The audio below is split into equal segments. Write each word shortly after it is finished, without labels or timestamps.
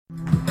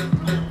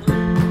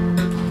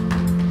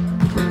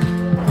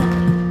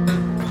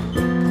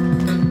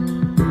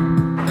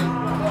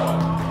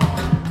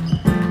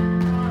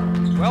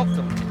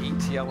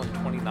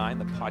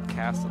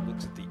podcast that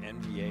looks at the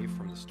NBA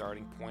from the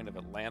starting point of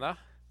Atlanta.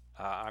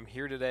 I'm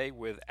here today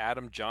with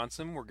Adam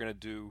Johnson. We're going to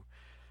do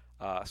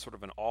sort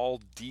of an all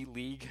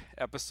D-League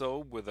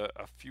episode with a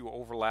few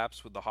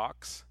overlaps with the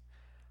Hawks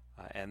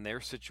and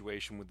their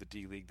situation with the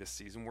D-League this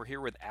season. We're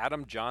here with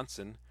Adam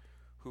Johnson,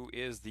 who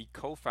is the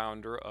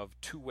co-founder of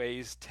Two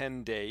Ways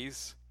 10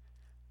 Days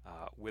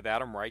with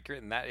Adam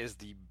Reichert, and that is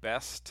the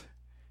best.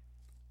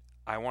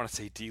 I want to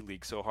say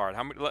D-League so hard.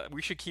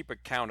 We should keep a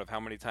count of how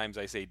many times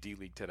I say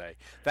D-League today.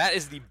 That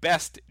is the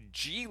best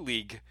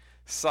G-League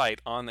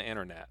site on the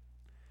internet.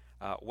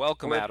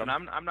 Welcome, Listen,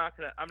 Adam. I'm not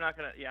gonna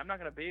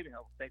baby you.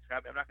 Thanks for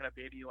having me. I'm not gonna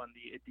baby you on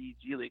the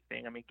G League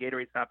thing. I mean,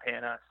 Gatorade's not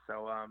paying us,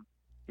 so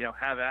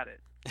have at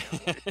it.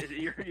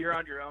 You're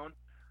on your own.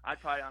 I'm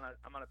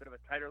on a bit of a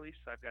tighter leash,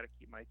 so I've got to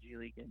keep my G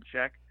League in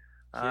check.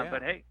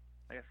 But hey,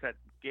 like I said,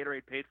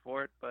 Gatorade paid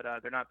for it, but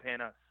they're not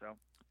paying us, so.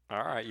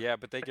 All right, yeah,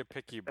 but they get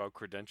picky about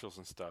credentials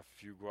and stuff.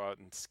 If you go out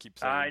and keep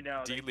saying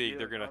D-League,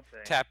 they're gonna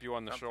tap you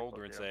on the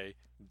shoulder and say,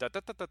 da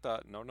da da da da.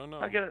 No.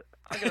 I'll get a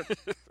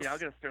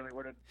sternly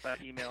worded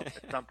email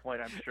at some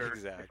point, I'm sure,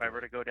 exactly. If I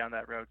were to go down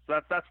that road.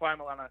 So that's why I'm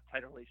on a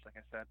tighter leash, like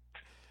I said.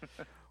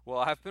 Well,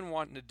 I've been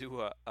wanting to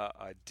do a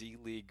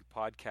D-League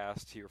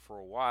podcast here for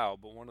a while,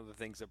 but one of the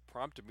things that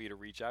prompted me to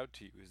reach out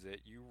to you is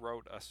that you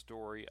wrote a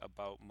story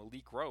about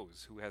Malik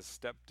Rose, who has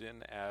stepped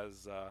in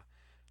as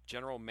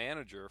general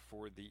manager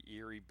for the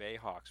Erie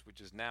Bayhawks,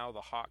 which is now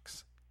the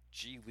Hawks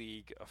G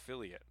League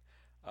affiliate.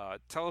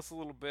 Tell us a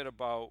little bit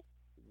about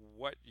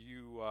what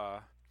you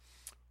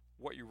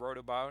wrote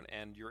about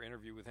and your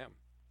interview with him.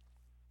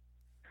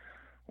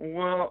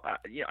 Well,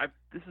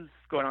 this is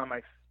going on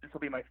this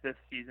will be my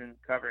fifth season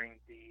covering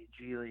the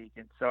G League,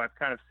 and so I've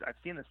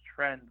seen this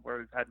trend where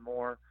we've had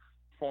more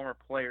former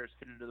players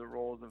fit into the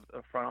roles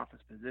of front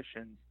office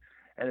positions.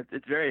 And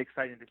it's very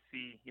exciting to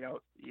see,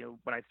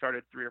 when I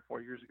started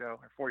 4 years ago,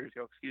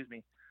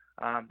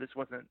 this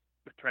wasn't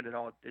a trend at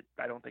all.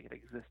 I don't think it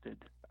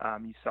existed.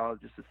 You saw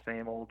just the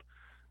same old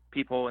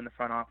people in the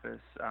front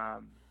office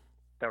that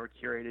were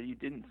curated. You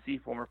didn't see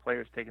former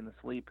players taking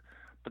this leap.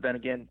 But then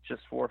again,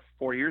 just 4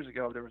 years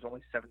ago, there was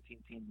only 17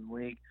 teams in the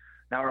league.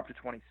 Now we're up to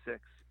 26.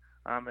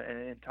 And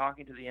in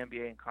talking to the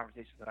NBA and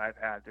conversations that I've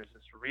had, there's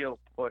this real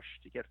push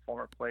to get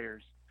former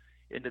players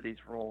into these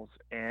roles.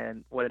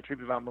 And what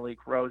intrigued me about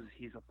Malik Rose is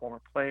he's a former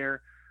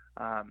player.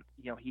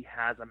 He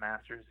has a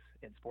master's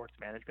in sports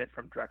management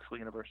from Drexel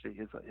University.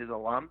 His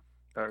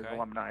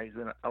alumni. He's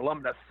an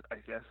alumnus, I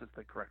guess is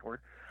the correct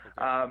word.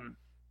 Okay.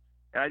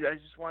 And I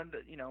just wanted to,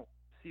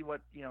 see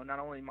what, not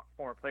only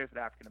former players, but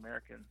African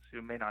Americans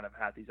who may not have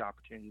had these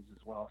opportunities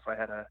as well. So I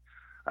had a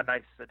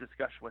nice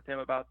discussion with him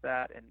about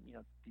that, and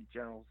the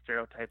general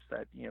stereotypes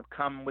that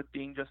come with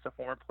being just a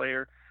former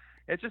player.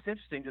 It's just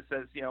interesting, just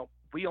as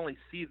we only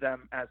see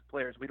them as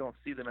players. We don't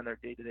see them in their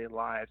day-to-day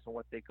lives and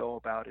what they go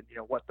about, and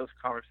what those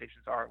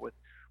conversations are with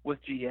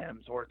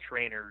GMs or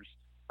trainers,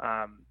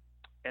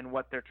 and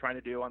what they're trying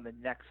to do on the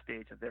next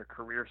stage of their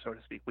career, so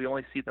to speak. We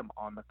only see them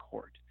on the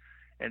court,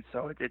 and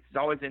so it's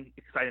always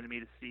exciting to me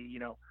to see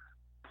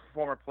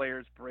former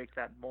players break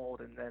that mold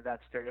and that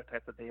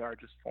stereotype that they are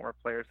just former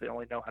players. They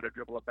only know how to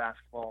dribble a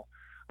basketball.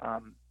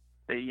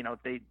 They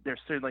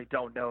certainly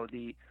don't know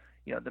the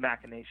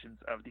machinations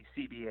of the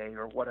CBA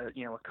or what a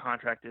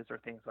contract is or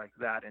things like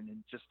that. And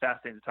it's just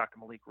fascinating to talk to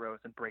Malik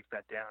Rose and break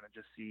that down and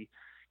just see,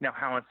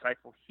 how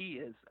insightful he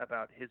is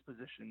about his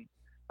position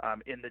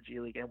in the G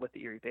League and with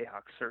the Erie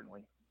Bayhawks,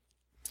 certainly.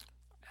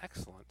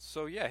 Excellent.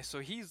 So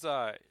he's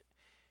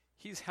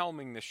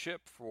helming the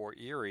ship for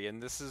Erie,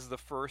 and this is the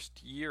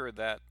first year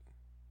that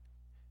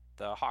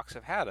the Hawks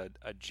have had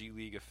a G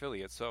League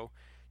affiliate. So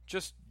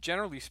just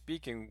generally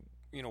speaking,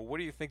 what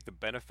do you think the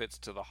benefits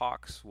to the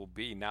Hawks will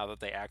be now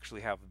that they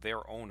actually have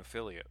their own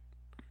affiliate?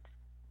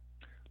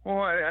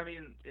 Well, I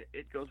mean,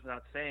 it goes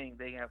without saying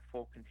they have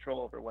full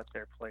control over what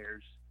their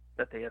players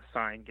that they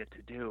assign get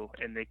to do,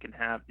 and they can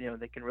have,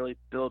 they can really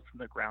build from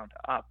the ground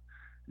up.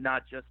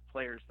 Not just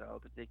players though,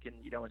 but they can,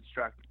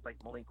 instruct,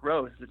 like Malik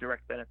Rose is a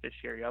direct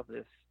beneficiary of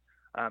this,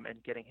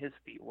 and getting his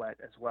feet wet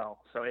as well.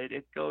 So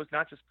it goes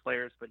not just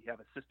players, but you have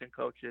assistant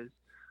coaches,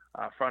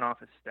 front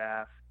office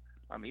staff.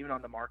 Even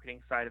on the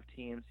marketing side of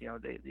teams,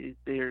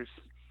 there's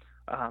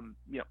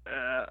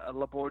a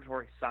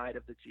laboratory side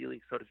of the G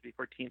League, so to speak,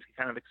 where teams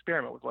can kind of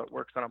experiment with what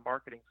works on a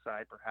marketing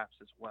side, perhaps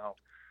as well.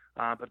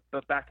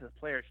 But back to the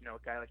players,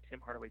 a guy like Tim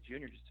Hardaway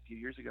Jr. just a few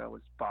years ago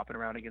was bopping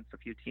around against a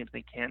few teams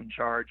they can't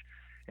charge,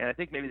 and I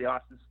think maybe the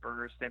Austin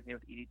Spurs, same thing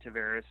with Edie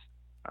Tavares,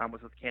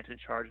 was with Canton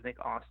Charge. I think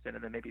Austin,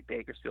 and then maybe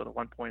Bakersfield at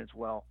one point as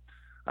well.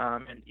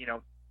 And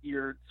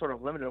you're sort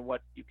of limited on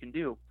what you can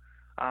do.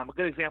 A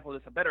good example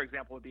of this, a better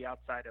example would be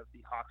outside of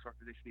the Hawks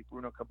organization, would be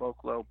Bruno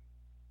Caboclo,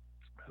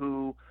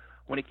 who,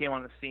 when he came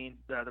on the scene,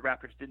 the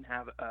Raptors didn't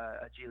have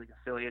a G League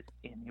affiliate,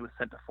 and he was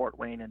sent to Fort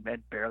Wayne and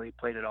barely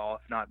played at all,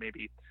 if not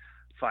maybe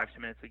 5-10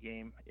 minutes a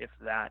game, if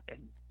that.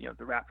 And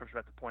the Raptors were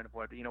at the point of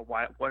why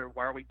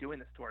are we doing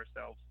this to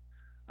ourselves?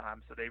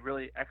 So they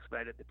really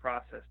expedited the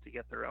process to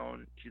get their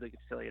own G League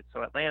affiliate.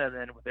 So Atlanta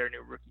then, with their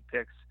new rookie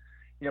picks,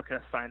 can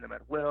assign them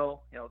at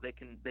will.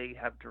 They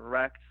have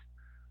direct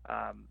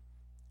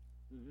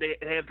they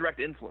have direct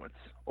influence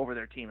over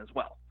their team as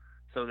well.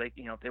 So they,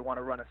 if they want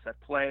to run a set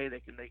play,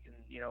 they can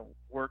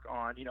work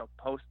on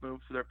post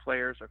moves for their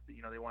players, or if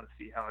they want to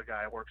see how a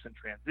guy works in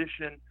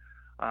transition.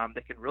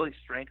 They can really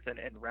strengthen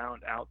and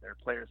round out their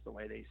players the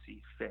way they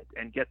see fit,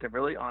 and get them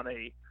really on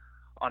a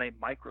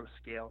micro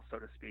scale, so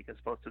to speak, as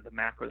opposed to the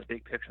macro, the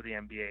big picture of the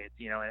NBA.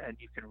 And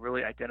you can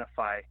really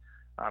identify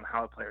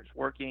how a player is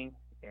working,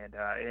 and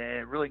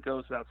it really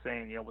goes without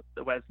saying,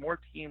 as more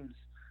teams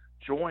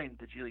join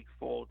the G League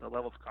fold, the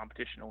level of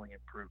competition only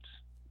improves.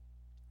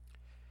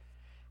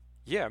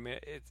 Yeah, I mean,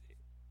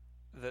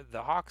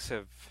 the Hawks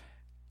have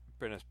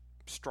been a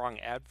strong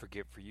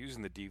advocate for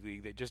using the D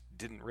League. They just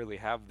didn't really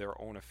have their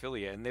own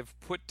affiliate, and they've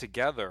put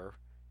together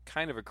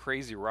kind of a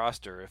crazy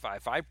roster. If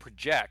I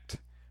project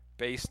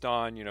based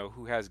on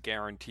who has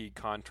guaranteed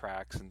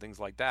contracts and things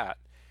like that,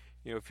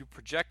 if you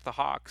project the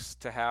Hawks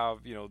to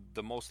have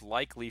the most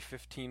likely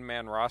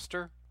 15-man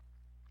roster,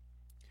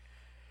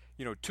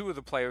 two of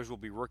the players will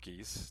be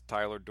rookies,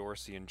 Tyler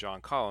Dorsey and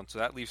John Collins. So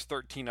that leaves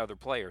 13 other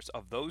players.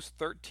 Of those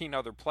 13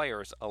 other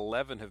players,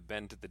 11 have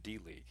been to the D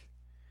League.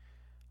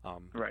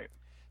 Right.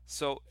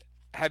 So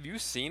have you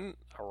seen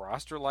a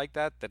roster like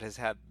that has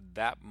had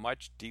that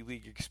much D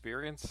League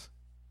experience?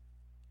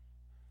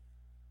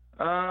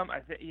 I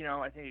think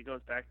it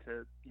goes back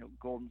to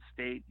Golden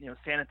State.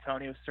 San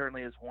Antonio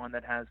certainly is one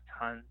that has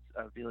tons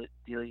of D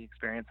League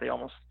experience.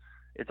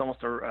 It's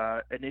almost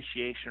a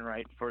initiation,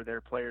 right, for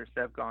their players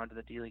that have gone to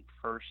the D League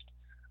first,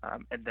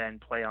 and then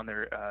play on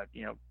their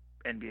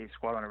NBA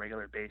squad on a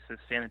regular basis.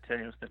 San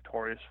Antonio is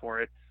notorious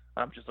for it.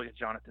 Just look at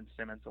Jonathan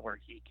Simmons and where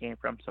he came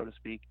from, so to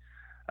speak.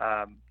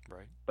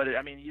 Right. But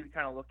I mean, you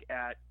kind of look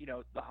at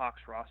the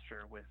Hawks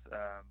roster with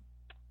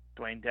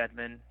Dwayne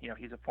Dedmon.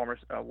 He's a former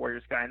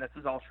Warriors guy, and this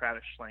is all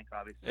Travis Schlenk,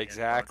 obviously.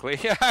 Exactly.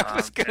 Yeah,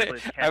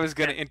 I was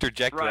gonna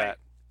interject right. that.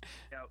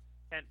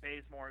 Kent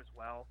Bazemore as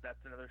well. That's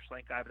another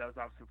Schlenk guy, but that was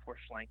obviously before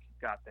Schlenk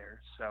got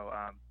there. So,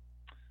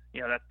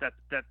 that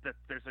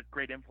there's a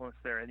great influence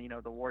there. And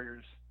the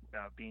Warriors,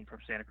 being from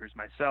Santa Cruz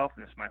myself,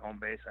 and this is my home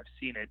base, I've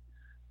seen it,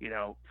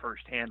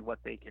 firsthand what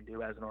they can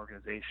do as an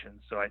organization.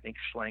 So I think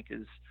Schlenk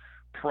is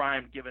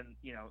primed, given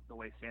the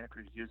way Santa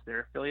Cruz used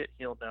their affiliate.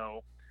 He'll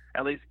know,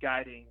 at least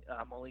guiding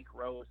Malik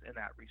Rose in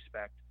that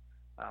respect,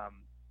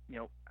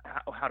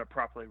 how to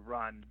properly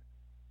run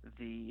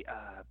the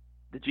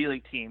G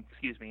League team.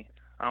 Excuse me.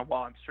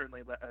 While I'm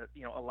certainly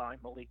allowing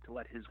Malik to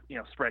let his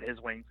spread his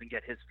wings and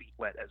get his feet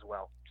wet as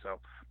well. So,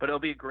 but it'll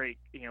be a great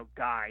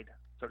guide,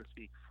 so to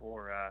speak,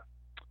 for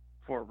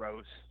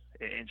Rose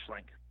in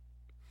Schlenk.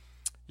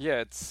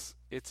 Yeah,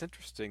 it's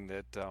interesting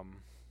that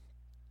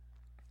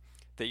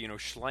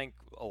Schlenk,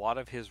 a lot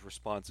of his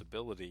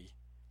responsibility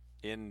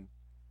in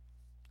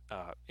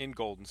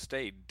Golden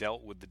State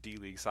dealt with the D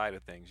League side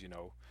of things.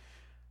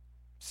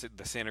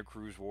 The Santa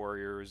Cruz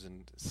Warriors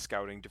and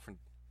scouting different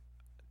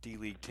D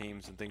League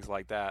teams and things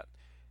like that.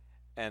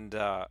 And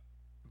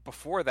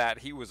before that,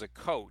 he was a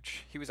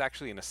coach. He was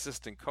actually an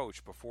assistant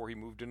coach before he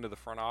moved into the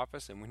front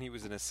office. And when he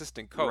was an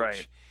assistant coach,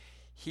 right,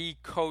 he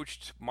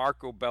coached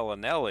Marco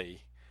Bellinelli,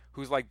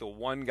 who's like the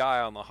one guy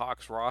on the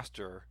Hawks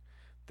roster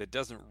that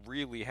doesn't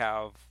really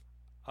have,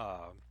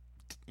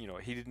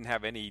 he didn't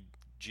have any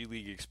G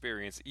League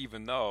experience,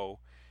 even though,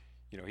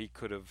 he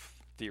could have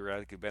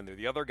theoretically been there.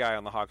 The other guy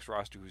on the Hawks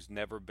roster who's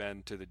never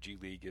been to the G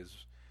League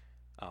is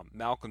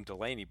Malcolm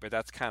Delaney, but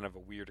that's kind of a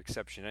weird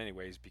exception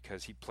anyways,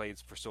 because he played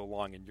for so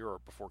long in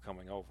Europe before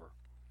coming over.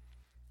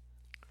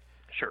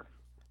 Sure.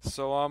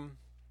 So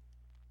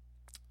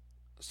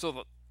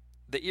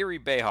the Erie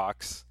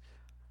Bayhawks,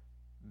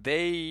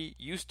 they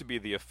used to be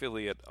the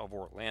affiliate of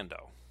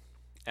Orlando,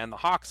 and the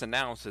Hawks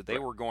announced that they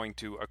were going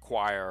to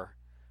acquire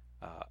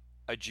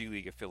a G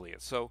League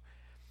affiliate. So,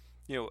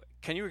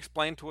 can you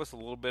explain to us a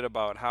little bit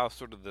about how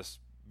sort of this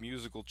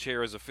musical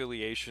chairs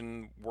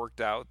affiliation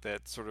worked out,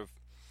 that sort of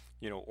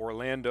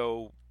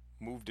Orlando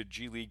moved a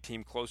G League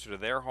team closer to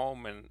their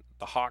home, and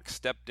the Hawks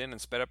stepped in and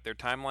sped up their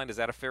timeline? Is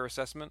that a fair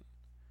assessment?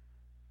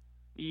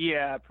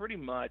 Yeah, pretty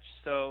much.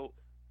 So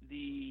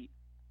the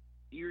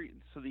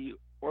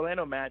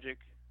Orlando Magic,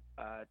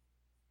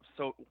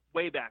 so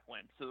way back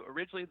when. So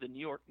originally the New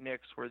York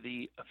Knicks were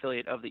the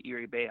affiliate of the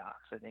Erie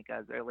Bayhawks, I think,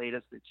 as late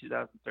as the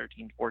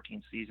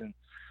 2013-14 season.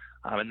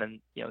 And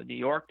then, New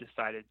York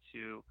decided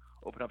to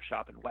open up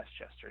shop in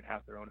Westchester and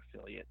have their own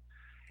affiliate.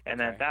 And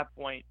then at that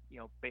point,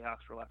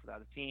 Bayhawks were left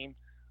without a team.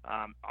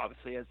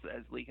 Obviously, as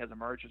the league has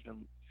emerged, there's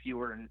been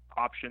fewer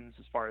options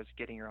as far as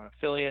getting your own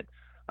affiliate.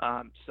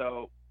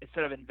 So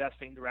instead of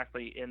investing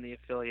directly in the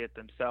affiliate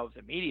themselves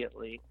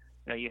immediately,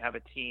 you have a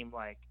team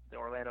like the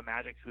Orlando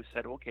Magic who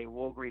said, okay,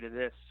 we'll agree to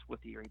this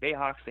with the Erie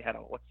Bayhawks. They had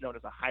what's known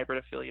as a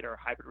hybrid affiliate or a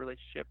hybrid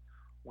relationship,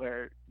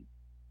 where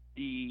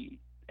the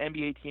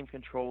NBA team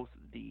controls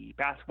the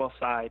basketball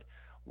side,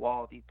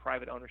 while the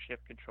private ownership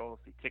controls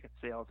the ticket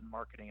sales and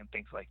marketing and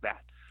things like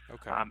that.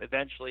 Okay.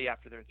 Eventually,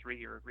 after their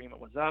 3-year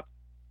agreement was up,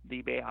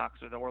 the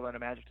Bayhawks, or the Orlando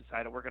Magic,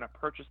 decided we're going to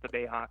purchase the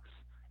Bayhawks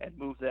and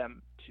move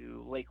them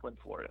to Lakeland,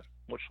 Florida,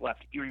 which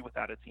left Erie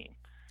without a team.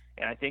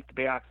 And I think the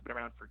Bayhawks have been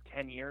around for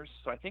 10 years,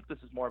 so I think this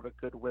is more of a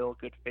goodwill,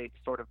 good faith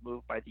sort of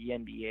move by the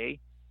NBA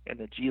and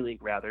the G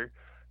League rather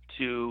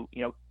to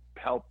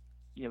help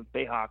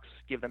Bayhawks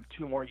give them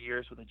 2 more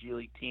years with a G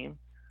League team,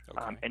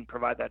 Okay. and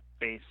provide that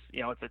space.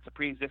 It's a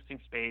pre-existing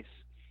space.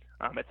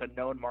 It's a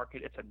known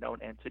market. It's a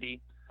known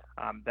entity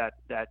that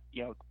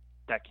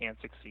can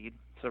succeed.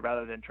 So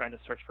rather than trying to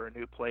search for a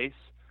new place,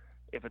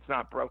 if it's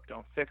not broke,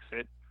 don't fix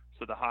it.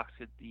 So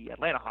the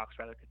Atlanta Hawks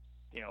rather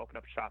could open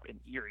up shop in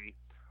Erie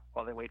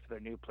while they wait for their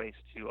new place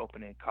to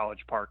open in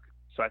College Park.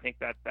 So I think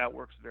that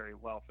works very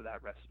well for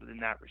in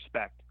that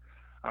respect.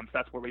 So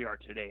that's where we are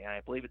today, and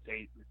I believe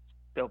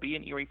they'll be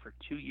in Erie for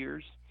 2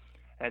 years,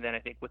 and then I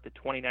think with the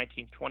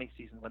 2019-20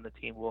 season, when the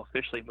team will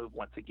officially move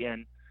once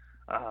again,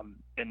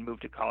 and move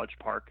to College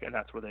Park, and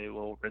that's where they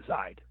will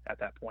reside at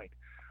that point.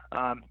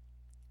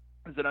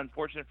 Is it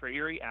unfortunate for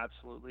Erie?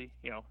 Absolutely.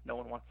 No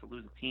one wants to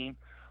lose a team,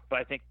 but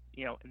I think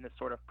in this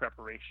sort of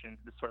preparation,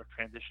 this sort of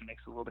transition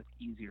makes it a little bit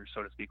easier,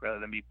 so to speak, rather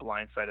than be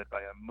blindsided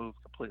by a move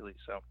completely.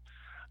 So,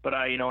 but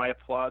I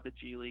applaud the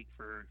G League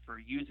for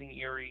using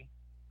Erie.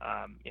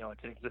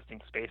 It's an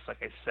existing space,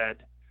 like I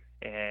said,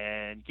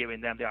 and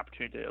giving them the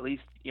opportunity to at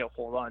least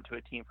hold on to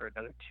a team for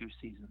another 2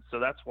 seasons. So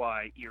that's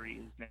why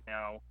Erie is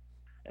now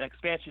an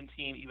expansion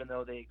team, even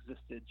though they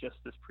existed just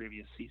this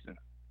previous season.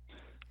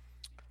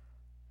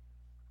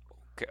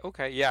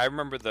 Okay. Yeah, I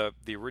remember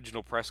the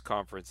original press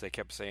conference. They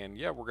kept saying,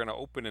 "Yeah, we're going to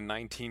open in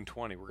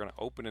 1920. We're going to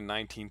open in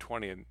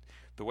 1920." And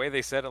the way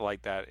they said it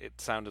like that,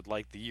 it sounded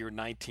like the year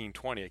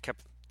 1920. It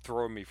kept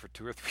throwing me for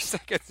 2 or 3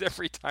 seconds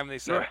every time they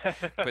said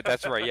it. But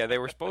that's right. Yeah, they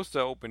were supposed to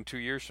open 2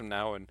 years from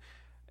now, and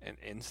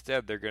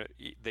instead the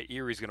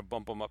Erie's going to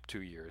bump them up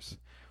 2 years.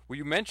 Well,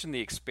 you mentioned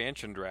the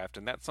expansion draft,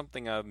 and that's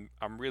something I'm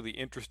really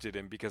interested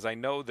in because I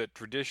know that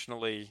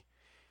traditionally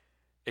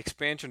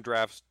expansion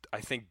drafts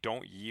I think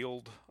don't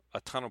yield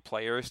a ton of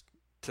players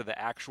to the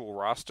actual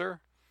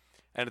roster.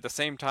 And at the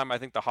same time, I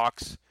think the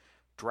Hawks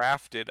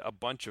drafted a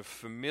bunch of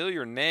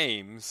familiar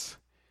names,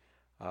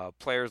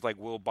 players like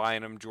Will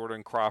Bynum,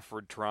 Jordan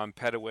Crawford, Teron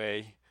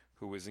Petaway,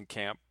 who was in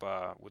camp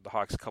with the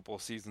Hawks a couple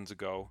of seasons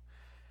ago.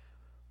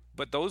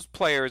 But those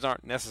players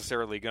aren't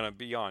necessarily going to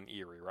be on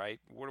Erie, right?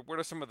 What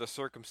are some of the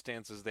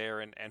circumstances there,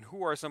 and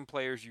who are some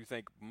players you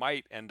think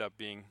might end up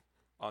being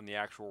on the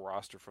actual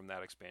roster from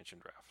that expansion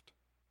draft?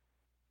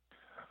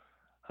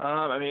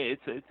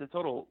 It's a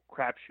total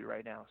crapshoot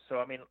right now.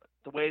 So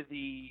the way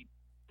the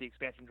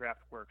expansion draft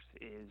works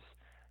is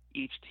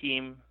each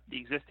team, the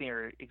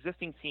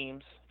existing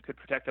teams could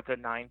protect up to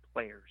 9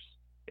 players,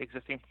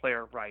 existing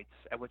player rights.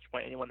 At which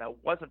point, anyone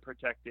that wasn't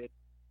protected,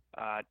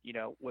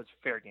 was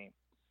fair game.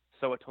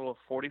 So a total of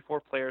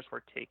 44 players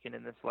were taken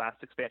in this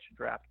last expansion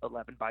draft,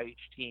 11 by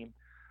each team,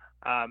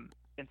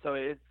 and so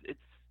it's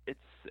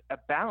a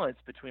balance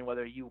between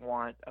whether you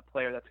want a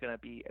player that's going to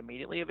be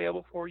immediately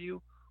available for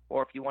you,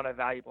 or if you want a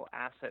valuable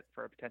asset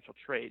for a potential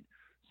trade.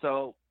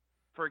 So,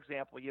 for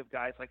example, you have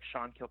guys like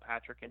Sean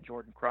Kilpatrick and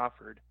Jordan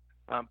Crawford,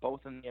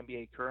 both in the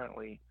NBA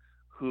currently,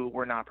 who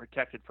were not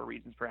protected for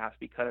reasons perhaps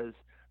because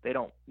they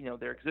don't,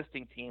 their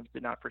existing teams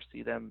did not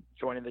foresee them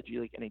joining the G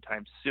League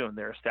anytime soon.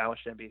 They're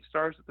established NBA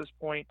stars at this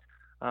point.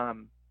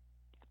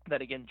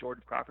 Then again,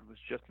 Jordan Crawford was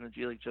just in the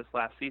G League just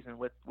last season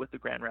with the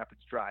Grand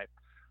Rapids Drive.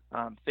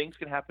 Things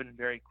can happen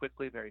very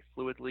quickly, very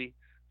fluidly.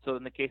 So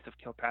in the case of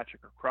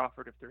Kilpatrick or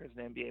Crawford, if there is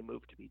an NBA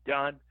move to be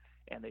done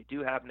and they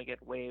do happen to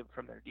get waived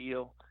from their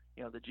deal,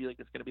 the G League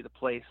is going to be the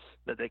place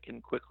that they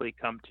can quickly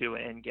come to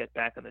and get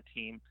back on the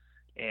team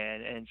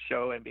and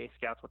show NBA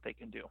scouts what they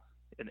can do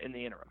in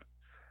the interim.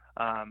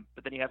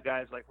 But then you have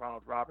guys like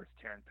Ronald Roberts,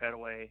 Teron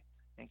Petaway,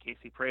 and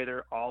Casey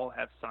Prather all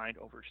have signed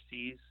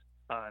overseas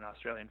in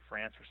Australia and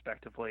France,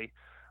 respectively.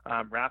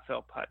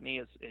 Raphael Putney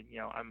is,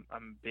 I'm a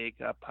big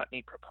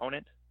Putney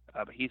proponent,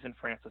 but he's in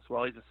France as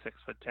well. He's a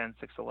 6'10",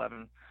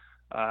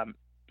 6'11",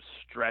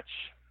 stretch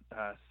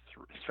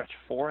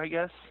 4, I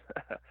guess.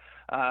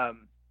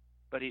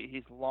 But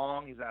he's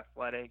long, he's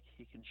athletic,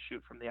 he can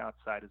shoot from the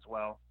outside as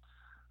well.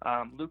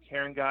 Luke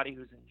Herringati,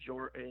 who's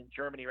in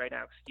Germany right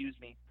now,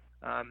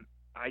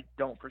 I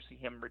don't foresee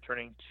him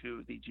returning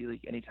to the G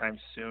League anytime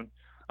soon.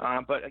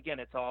 But again,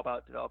 it's all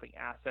about developing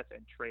assets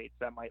and trades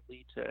that might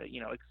lead to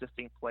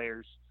existing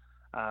players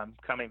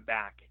coming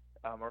back.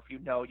 Or if you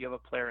have a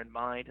player in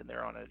mind and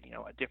they're on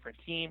a different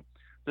team,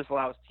 this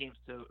allows teams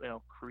to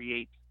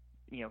create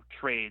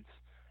trades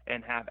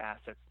and have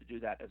assets to do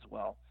that as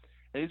well.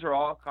 And these are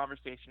all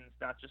conversations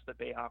not just the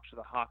Bayhawks or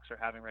the Hawks are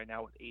having right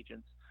now with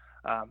agents.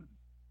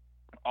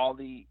 All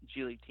the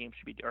G League teams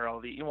should be, or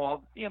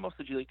most of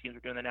the G League teams are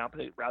doing that now,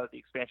 but rather the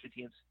expansion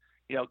teams,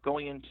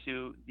 going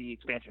into the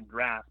expansion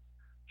draft,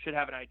 should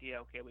have an idea.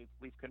 Okay,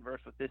 we've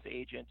conversed with this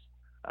agent.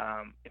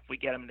 If we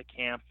get them into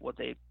camp, would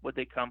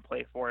they come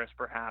play for us,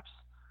 perhaps?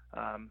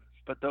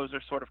 But those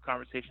are sort of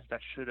conversations that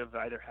should have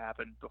either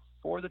happened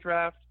before the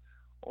draft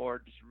or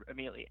just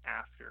immediately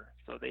after.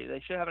 So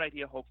they should have an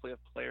idea, hopefully, of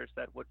players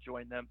that would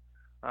join them.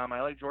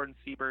 I like Jordan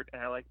Siebert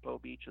and I like Bo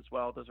Beach as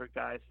well. Those are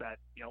guys that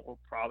will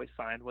probably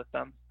sign with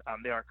them.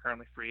 They are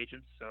currently free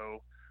agents,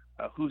 so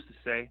who's to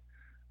say?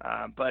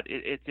 But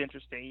it's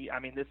interesting. I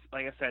mean, this,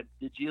 like I said,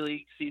 the G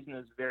League season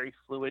is very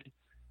fluid.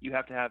 You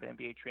have to have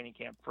NBA training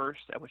camp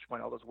first, at which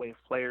point all those wave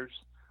players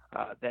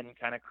then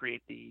kind of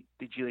create the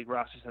G League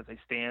rosters as they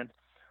stand.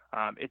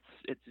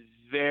 It's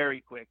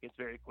very quick. It's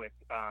very quick.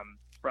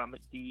 From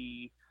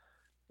the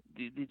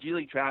G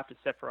League draft is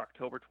set for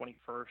October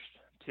 21st.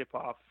 Tip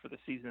off for the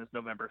season is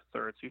November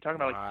 3rd. So you're talking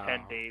about like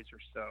 10 days or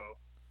so.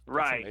 That's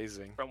Right.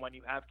 amazing. From when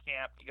you have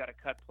camp, you got to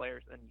cut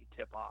players and you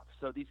tip off.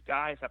 So these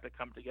guys have to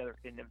come together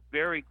in a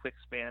very quick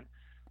span.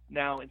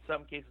 Now, in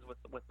some cases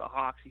with the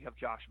Hawks, you have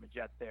Josh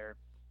Majette there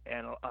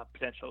and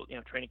potential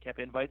training camp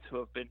invites who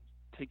have been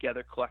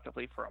together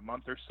collectively for a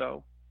month or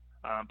so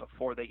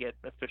before they get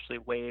officially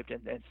waived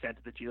and sent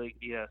to the G League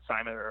via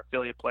assignment or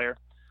affiliate player.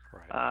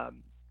 Right.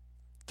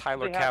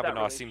 Tyler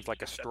Cavanaugh seems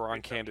like a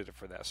strong candidate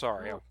for that.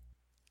 Sorry.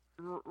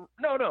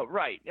 No,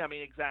 right. I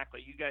mean,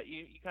 exactly. You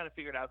kind of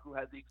figured out who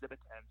has the Exhibit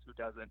 10s, who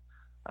doesn't.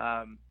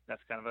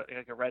 That's kind of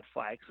like a red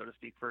flag, so to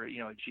speak, for a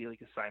G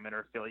League assignment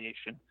or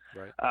affiliation.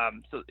 Right.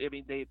 So I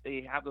mean,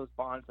 they have those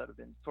bonds that have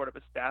been sort of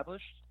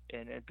established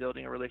and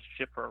building a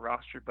relationship for a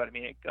roster, but I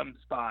mean, it comes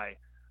by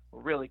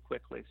really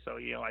quickly. So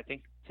I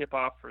think tip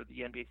off for the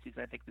NBA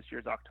season, I think this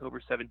year is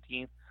October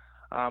 17th.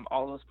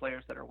 All those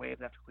players that are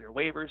waived have to clear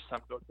waivers.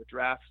 Some go to the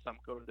draft, some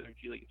go to their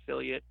G League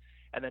affiliate.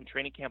 And then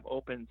training camp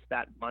opens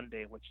that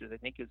Monday, which I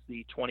think is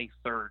the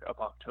 23rd of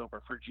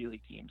October for G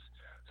League teams.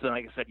 So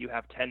like I said, you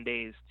have 10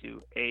 days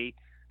to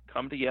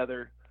come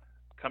together,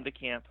 come to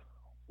camp,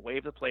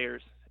 waive the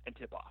players, and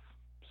tip off.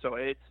 So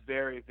it's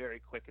very,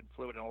 very quick and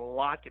fluid, and a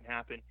lot can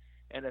happen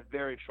in a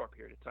very short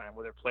period of time.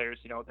 Whether players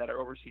that are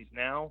overseas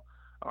now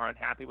are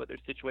unhappy with their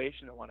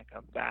situation and want to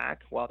come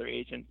back while their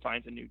agent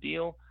finds a new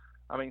deal.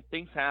 I mean,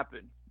 things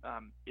happen.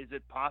 Is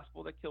it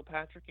possible that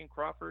Kilpatrick and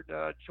Crawford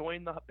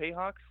join the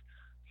Bayhawks?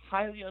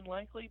 Highly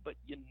unlikely, but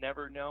you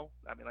never know.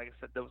 I mean, like I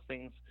said, those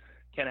things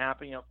can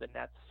happen. If the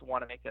Nets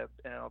want to make a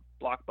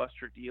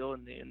blockbuster deal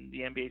in the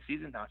NBA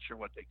season, not sure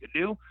what they could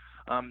do.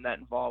 That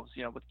involves,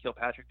 with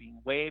Kilpatrick being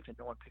waived and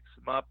no one picks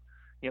him up.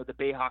 The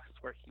Bayhawks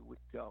is where he would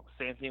go.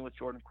 Same thing with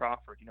Jordan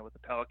Crawford. With the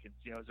Pelicans.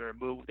 Is there a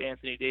move with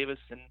Anthony Davis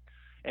and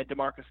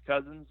DeMarcus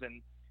Cousins?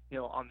 And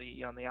on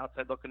the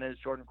outside looking at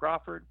Jordan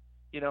Crawford,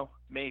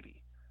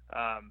 maybe.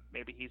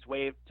 Maybe he's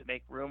waived to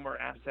make room or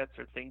assets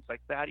or things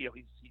like that.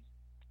 He's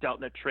dealt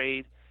in a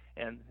trade,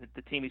 and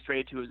the team he's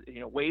traded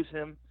to waives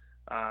him.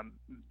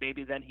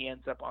 Maybe then he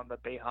ends up on the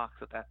Bayhawks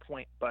at that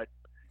point. But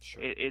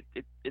sure.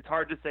 It's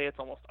hard to say. It's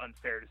almost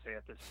unfair to say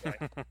at this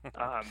point.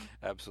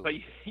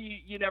 Absolutely. But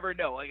you never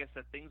know. Like I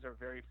said, things are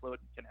very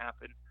fluid and can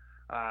happen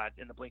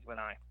in the blink of an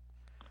eye.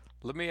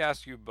 Let me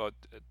ask you about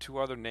two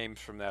other names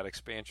from that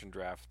expansion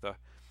draft.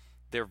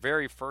 Their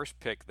very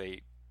first pick,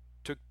 they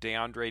took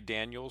DeAndre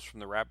Daniels from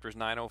the Raptors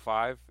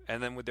 905,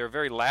 and then with their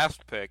very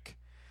last pick,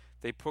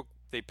 they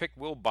picked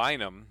Will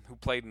Bynum, who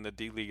played in the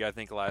D-League, I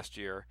think, last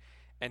year.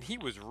 And he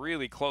was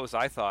really close,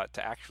 I thought,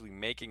 to actually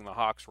making the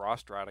Hawks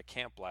roster out of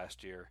camp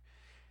last year.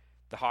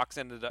 The Hawks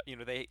ended up,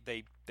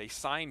 they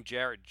signed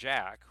Jarrett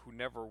Jack, who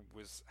never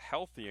was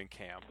healthy in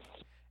camp.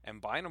 And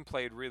Bynum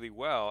played really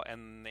well.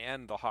 And in the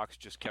end, the Hawks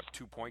just kept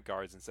 2 point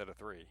guards instead of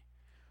 3.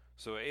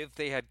 So if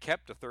they had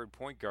kept a third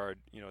point guard,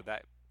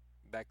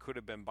 that could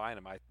have been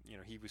Bynum.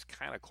 He was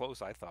kind of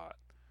close, I thought.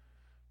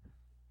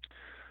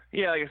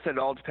 Yeah, like I said, it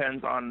all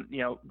depends on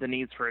the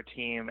needs for a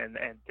team and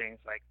things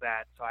like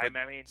that. So I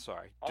mean,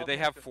 sorry, do they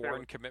have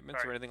foreign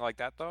commitments or anything like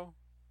that though?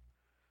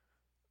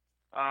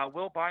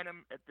 Will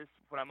Bynum at this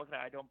what I'm looking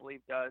at, I don't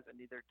believe does, and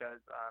neither does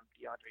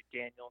DeAndre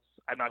Daniels.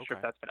 I'm not sure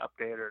if that's been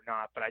updated or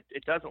not, but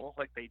it doesn't look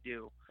like they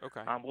do.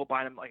 Okay. Will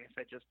Bynum, like I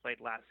said, just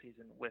played last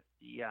season with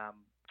the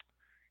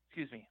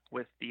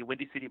with the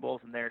Windy City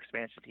Bulls and their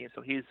expansion team,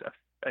 so he's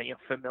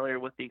familiar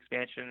with the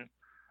expansion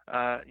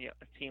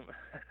team,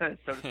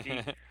 so to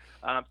speak.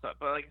 But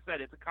like I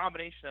said, it's a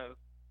combination of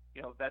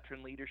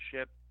veteran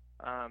leadership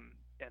and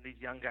these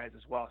young guys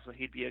as well. So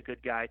he'd be a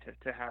good guy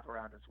to have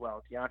around as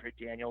well. DeAndre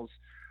Daniels,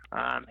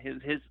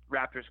 his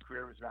Raptors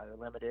career was rather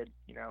limited.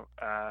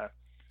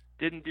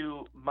 Didn't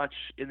do much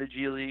in the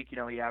G League.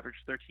 He averaged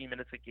 13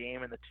 minutes a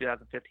game in the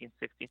 2015-16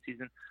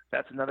 season.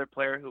 That's another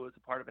player who was a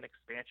part of an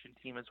expansion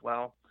team as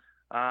well.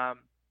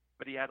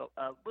 But he had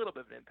a little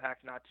bit of an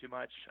impact, not too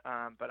much.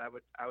 But I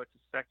would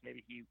suspect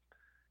maybe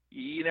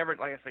you never,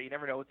 like I say, you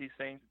never know with these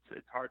things.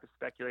 It's hard to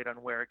speculate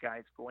on where a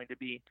guy's going to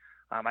be.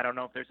 I don't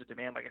know if there's a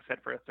demand, like I said,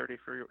 for a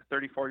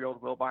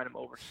 34-year-old Will Bynum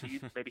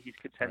overseas. Maybe he's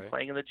content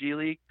playing in the G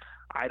League.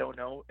 I don't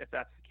know if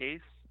that's the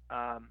case.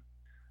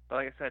 But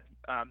like I said,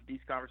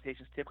 these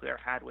conversations typically are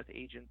had with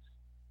agents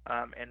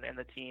and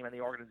the team and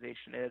the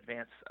organization in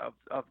advance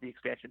of the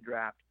expansion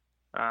draft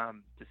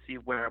to see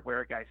where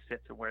a guy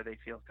sits and where they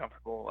feel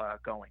comfortable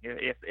going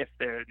if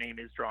their name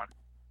is drawn.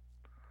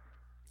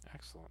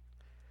 Excellent.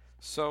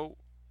 So,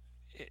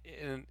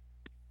 in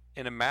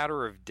a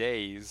matter of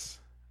days,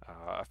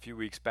 a few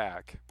weeks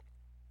back,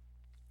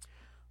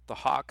 the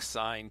Hawks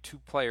signed 2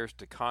 players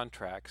to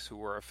contracts who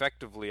were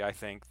effectively, I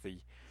think,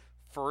 the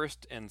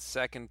first and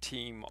second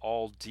team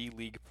all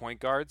D-League point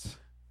guards.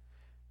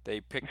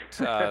 They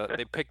picked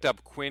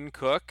up Quinn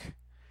Cook,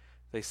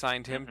 They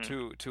signed him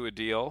Mm-hmm. to a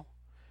deal,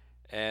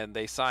 and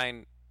they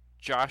signed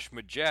Josh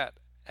Majette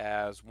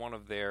as one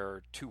of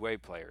their two-way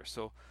players.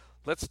 So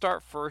let's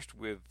start first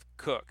with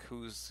Cook,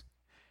 who's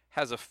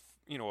has a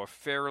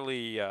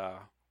fairly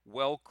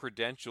well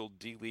credentialed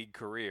D League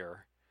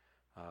career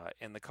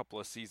in the couple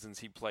of seasons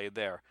he played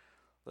there.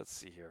 Let's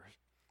see here.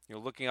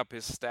 Looking up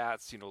his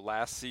stats,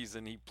 last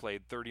season he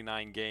played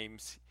 39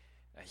 games.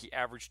 He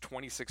averaged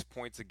 26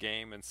 points a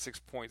game and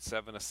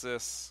 6.7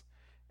 assists,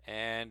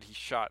 and he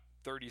shot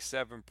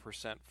 37%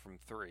 from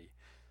three.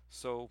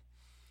 So,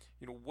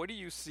 what do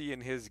you see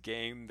in his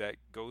game that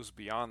goes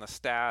beyond the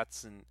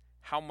stats, and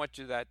how much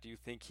of that do you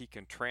think he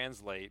can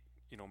translate,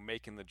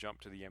 making the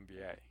jump to the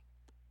NBA?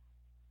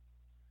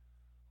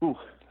 Ooh,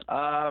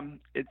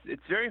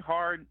 it's very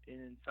hard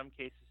in some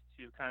cases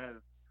to kind of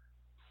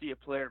see a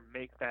player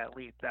make that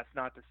leap. That's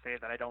not to say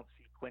that I don't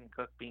see Quinn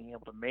Cook being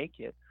able to make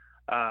it,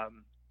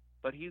 um,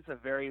 but he's a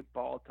very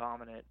ball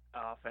dominant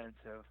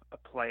offensive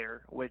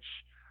player, which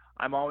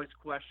I'm always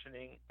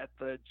questioning at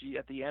the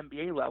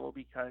NBA level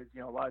because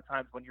a lot of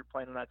times when you're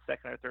playing on that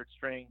second or third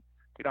string,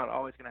 you're not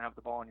always going to have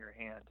the ball in your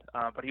hand.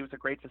 But he was a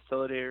great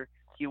facilitator.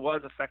 He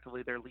was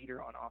effectively their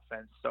leader on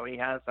offense, so he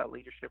has that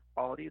leadership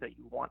quality that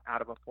you want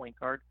out of a point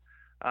guard,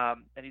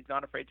 and he's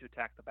not afraid to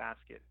attack the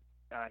basket.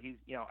 I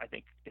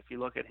think if you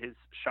look at his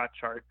shot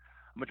chart,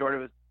 a majority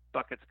of his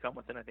buckets come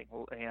within, I think,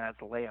 he has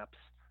layups.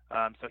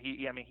 So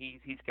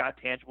he's got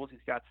tangibles, he's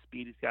got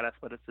speed, he's got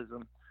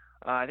athleticism.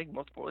 I think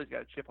most importantly, he's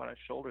got a chip on his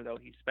shoulder, though.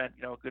 He spent,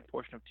 a good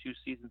portion of 2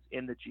 seasons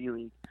in the G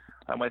League.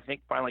 I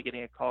think finally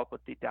getting a call up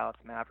with the Dallas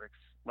Mavericks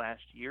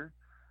last year.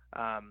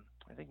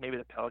 I think maybe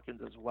the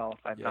Pelicans as well,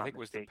 if I'm Yeah, I not think it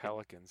was the mistaken.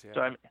 Pelicans. Yeah.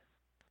 So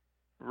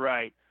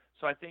right.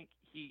 So I think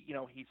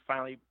he's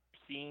finally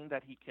seeing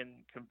that he can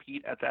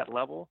compete at that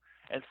level,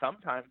 and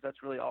sometimes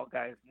that's really all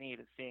guys need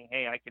is seeing,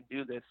 hey, I can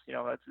do this.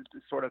 It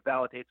sort of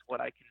validates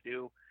what I can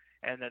do,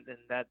 and then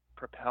that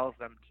propels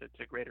them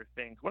to greater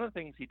things. One of the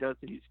things he does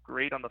that he's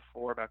great on the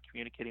floor about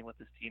communicating with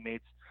his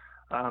teammates.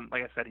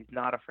 Like I said, he's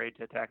not afraid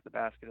to attack the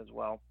basket as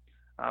well.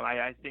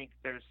 I think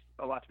there's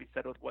a lot to be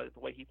said with the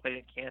way he played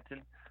in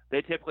Canton.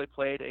 They typically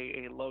played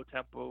a low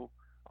tempo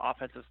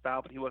offensive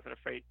style, but he wasn't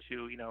afraid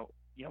to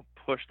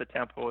push the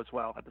tempo as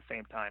well at the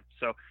same time.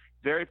 So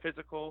very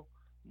physical,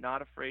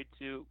 not afraid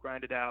to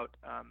grind it out,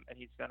 and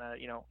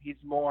he's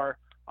more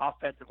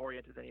offensive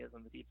oriented than he is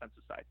on the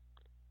defensive side.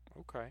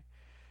 Okay.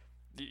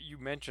 You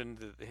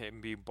mentioned him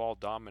being ball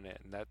dominant,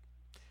 and that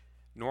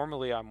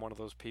normally I'm one of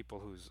those people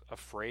who's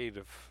afraid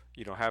of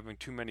having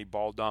too many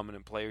ball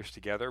dominant players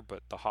together.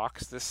 But the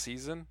Hawks this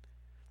season,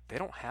 they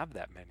don't have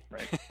that many.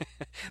 Right.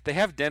 They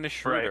have Dennis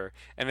Schroeder, Right.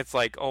 and it's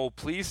like, oh,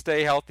 please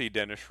stay healthy,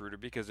 Dennis Schroeder,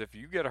 because if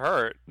you get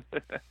hurt,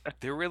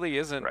 there really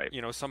isn't Right.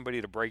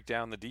 somebody to break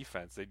down the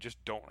defense. They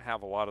just don't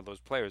have a lot of those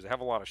players. They have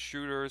a lot of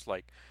shooters,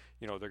 like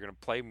they're going to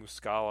play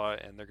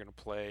Muscala, and they're going to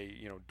play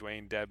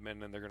Dwayne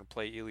Dedman, and they're going to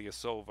play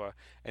Ilyasova,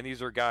 and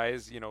these are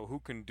guys who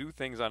can do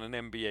things on an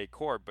NBA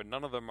court, but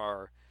none of them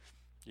are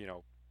you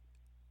know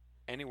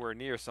anywhere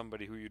near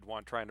somebody who you'd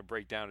want trying to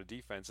break down a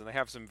defense. And they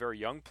have some very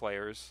young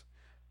players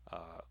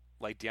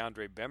like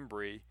DeAndre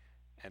Bembry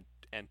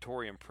and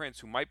Taurean Prince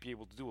who might be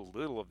able to do a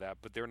little of that,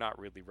 but they're not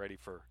really ready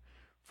for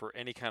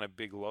any kind of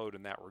big load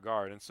in that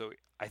regard. And so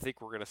I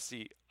think we're going to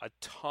see a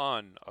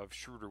ton of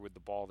Schroeder with the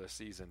ball this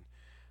season.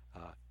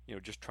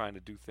 Just trying to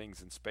do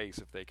things in space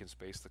if they can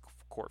space the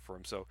court for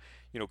him. So,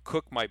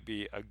 Cook might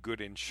be a good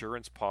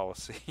insurance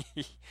policy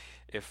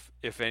if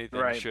anything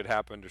Right. should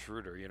happen to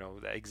Schroeder.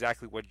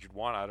 Exactly what you'd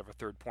want out of a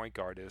third point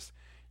guard is,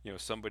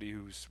 somebody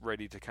who's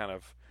ready to kind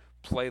of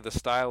play the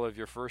style of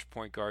your first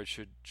point guard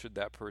should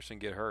that person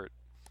get hurt.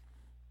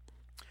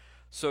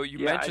 So you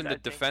mentioned the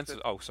defensive.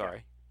 Oh,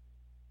 sorry.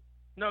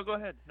 Yeah. No, go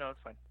ahead. No,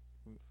 it's fine.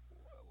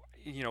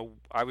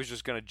 I was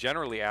just going to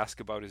generally ask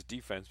about his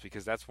defense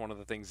because that's one of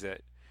the things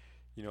that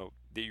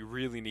that you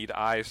really need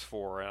eyes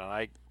for, and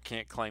I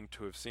can't claim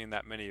to have seen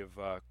that many of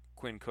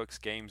Quinn Cook's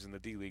games in the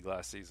D League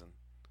last season.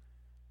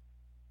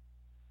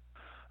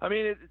 I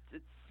mean,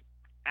 it's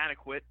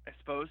adequate, I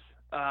suppose,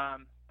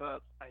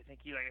 but I think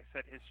like I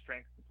said, his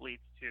strength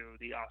leads to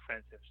the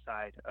offensive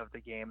side of the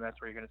game. That's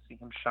where you're going to see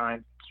him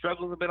shine.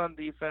 Struggles a bit on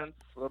defense,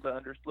 a little bit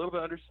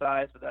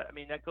undersized, but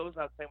that goes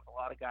out the same with a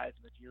lot of guys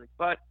in the G League.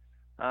 But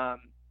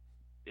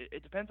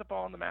it depends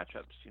upon the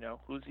matchups.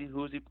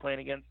 Who's he playing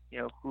against?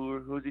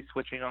 Who's he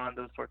switching on?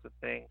 Those sorts of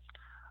things.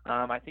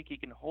 I think he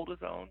can hold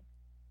his own,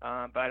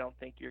 but I don't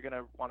think you're going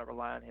to want to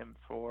rely on him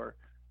for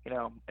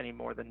any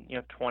more than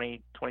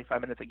 20,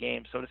 25 minutes a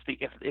game, so to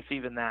speak, if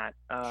even that.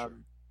 Sure.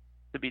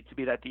 To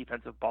be that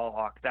defensive ball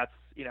hawk. That's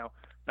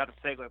not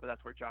a segue, but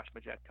that's where Josh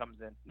Majette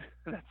comes in.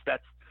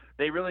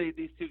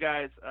 These two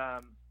guys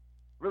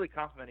really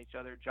complement each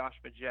other. Josh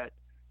Majette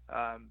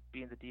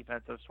being the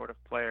defensive sort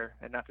of player,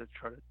 and not to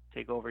try to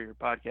take over your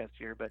podcast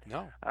here, but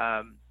No.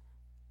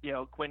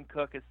 Quinn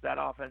Cook is that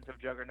offensive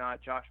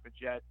juggernaut. Josh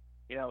Majette,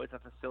 is a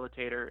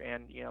facilitator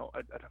and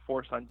a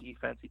force on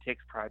defense. He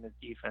takes pride in his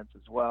defense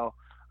as well.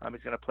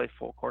 He's going to play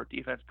full court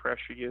defense,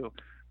 pressure you.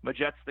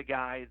 Majette's the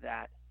guy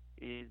that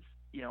is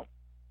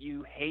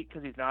you hate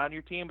because he's not on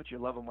your team, but you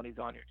love him when he's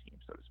on your team,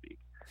 so to speak.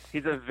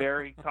 He's a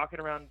very talking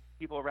around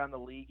people around the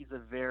league. He's a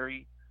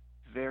very,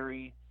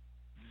 very,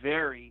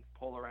 very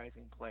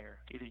polarizing player.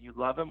 Either you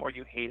love him or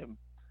you hate him.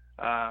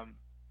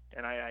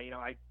 And I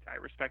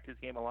respect his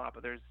game a lot,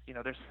 but there's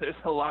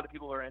a lot of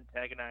people who are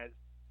antagonized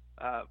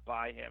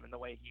by him and the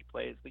way he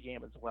plays the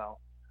game as well.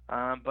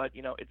 But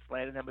it's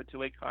landed him a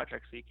two-way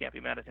contract, so you can't be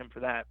mad at him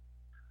for that.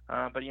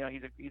 But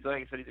he's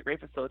like I said, he's a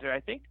great facilitator. I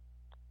think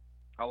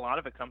a lot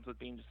of it comes with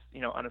being just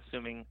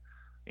unassuming.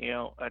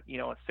 A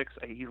six.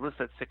 He's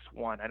listed at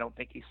 6'1". I don't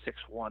think he's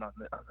 6'1" on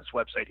this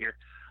website here.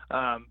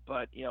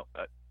 But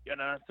an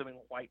unassuming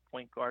white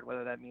point guard,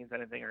 whether that means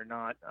anything or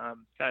not,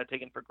 kind of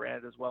taken for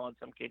granted as well in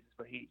some cases.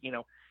 But he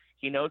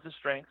knows his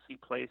strengths. He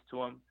plays to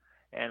them,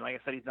 and like I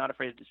said, he's not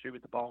afraid to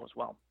distribute the ball as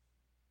well.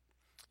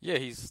 Yeah,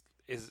 he's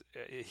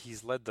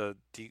led the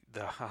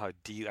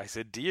I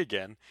said D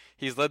again.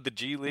 He's led the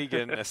G League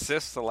in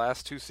assists the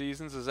last 2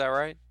 seasons. Is that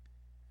right?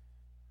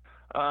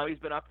 He's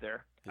been up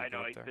there. I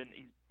know he's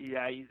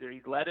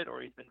led it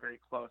or he's been very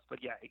close.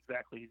 But yeah,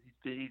 exactly.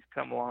 He's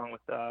come along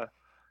with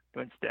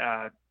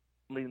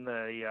leading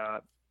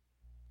the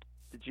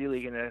G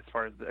League in as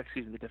far as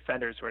the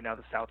Defenders, who are now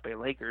the South Bay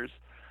Lakers,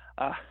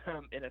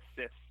 in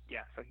assists.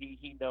 Yeah, so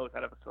he knows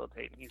how to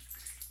facilitate, and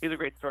he's a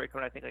great story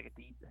coming. I think like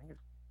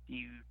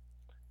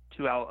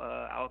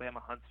D2 Alabama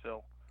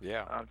Huntsville.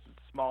 Yeah. It's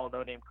a small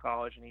no-name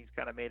college, and he's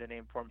kind of made a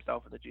name for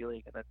himself in the G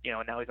League, and that,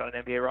 now he's on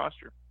an NBA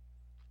roster.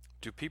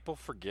 Do people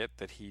forget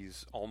that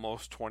he's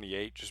almost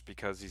 28 just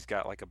because he's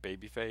got like a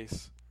baby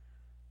face?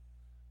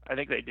 I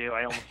think they do.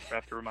 I almost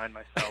have to remind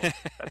myself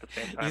at the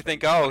same time. You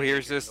think, oh,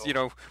 here's this,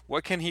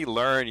 what can he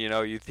learn?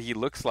 He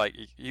looks like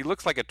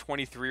a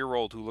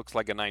 23-year-old who looks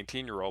like a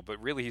 19-year-old,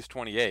 but really he's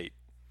 28.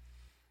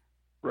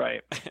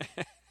 Right.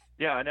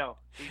 Yeah, I know.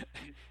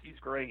 He's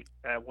great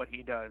at what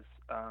he does,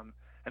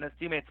 and his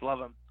teammates love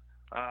him.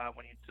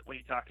 When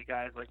you talk to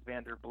guys like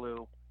Vander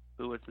Blue,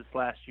 who was this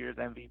last year's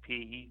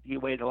MVP, he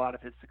weighed a lot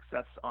of his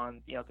success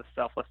on the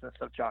selflessness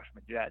of Josh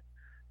Magette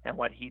and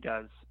what he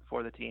does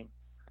for the team.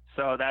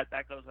 So that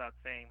goes without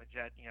saying.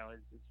 Magette,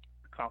 is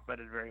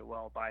complimented very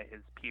well by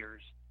his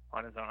peers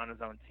on his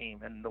own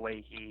team, and the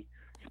way he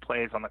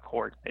plays on the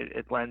court,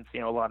 it lends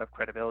a lot of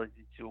credibility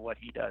to what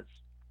he does.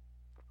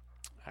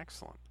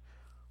 Excellent.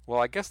 Well,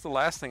 I guess the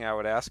last thing I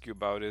would ask you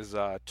about is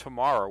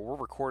tomorrow. We're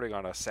recording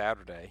on a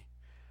Saturday.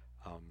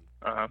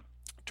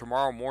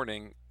 Tomorrow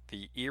morning,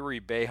 the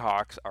Erie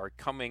Bayhawks are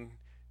coming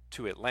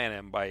to Atlanta,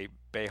 and by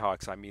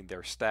Bayhawks I mean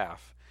their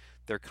staff.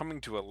 They're coming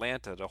to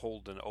Atlanta to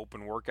hold an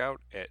open workout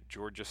at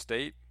Georgia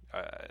State,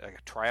 like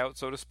a tryout,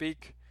 so to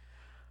speak.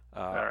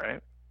 All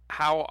right.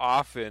 How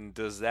often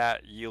does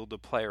that yield a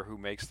player who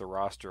makes the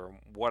roster?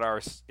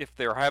 If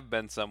there have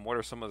been some, what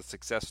are some of the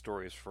success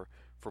stories for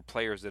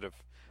players that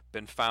have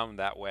been found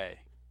that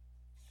way?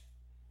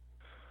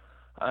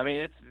 I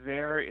mean,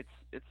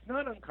 it's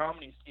not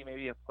uncommon you see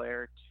maybe a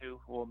player or two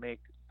who will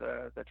make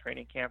the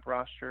training camp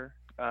roster.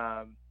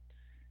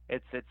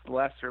 It's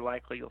lesser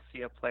likely you'll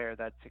see a player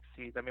that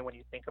succeeds. I mean, when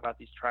you think about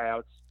these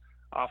tryouts,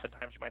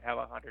 oftentimes you might have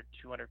 100,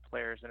 200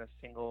 players in a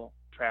single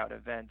tryout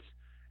event,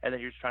 and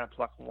then you're just trying to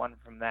pluck one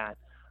from that.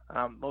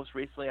 Most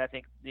recently, I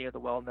think the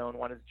well-known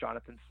one is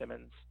Jonathan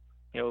Simmons,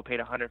 who paid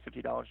 $150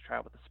 to try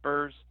out with the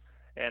Spurs,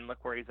 and look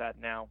where he's at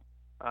now.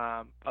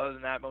 Other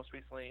than that, most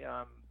recently,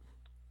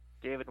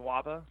 David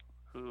Nwaba,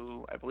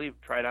 who I believe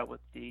tried out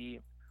with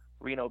the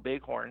Reno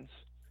Bighorns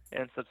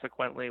and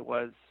subsequently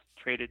was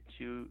traded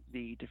to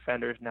the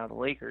Defenders, now the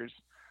Lakers,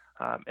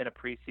 in a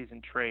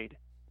preseason trade.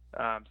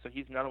 So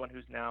he's another one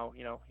who's now,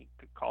 he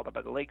called up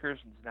by the Lakers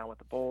and is now with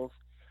the Bulls.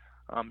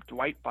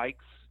 Dwight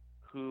Bikes,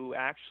 who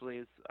actually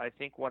is, I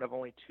think, one of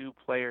only 2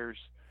 players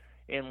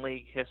in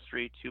league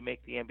history to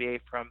make the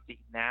NBA from the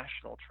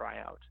national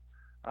tryout.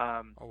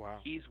 Oh, wow.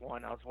 He's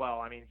one as well.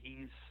 I mean,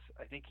 he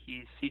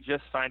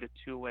just signed a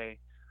 2-way.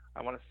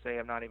 I want to say,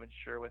 I'm not even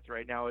sure with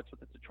right now. It's with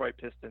the Detroit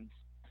Pistons.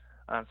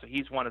 So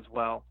he's one as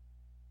well.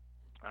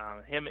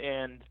 Him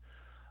and,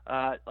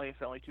 like I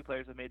said, only 2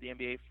 players have made the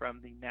NBA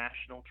from the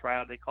national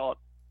tryout. They call it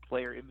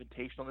Player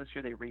Invitational this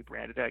year. They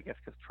rebranded it, I guess,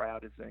 because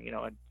tryout is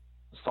a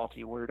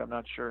salty word. I'm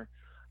not sure.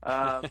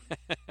 The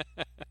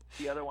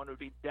other one would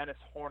be Dennis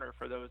Horner,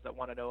 for those that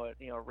want to know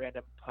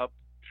random pub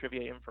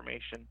trivia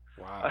information.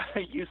 Wow.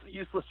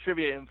 Useless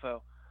trivia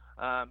info.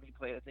 He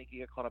played. I think he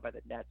got called up by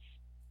the Nets.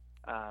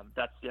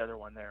 That's the other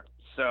one there.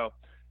 So,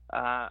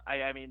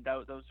 I mean,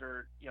 those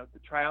are the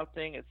tryout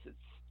thing. It's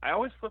I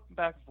always flip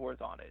back and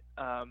forth on it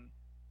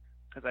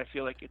because I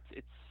feel like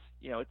it's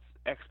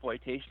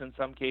exploitation in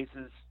some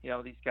cases.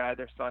 These guys,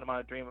 they're selling them on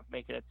a dream of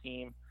making a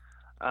team,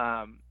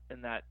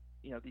 and that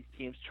these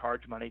teams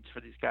charge money for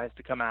these guys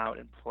to come out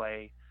and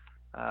play,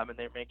 and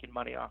they're making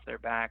money off their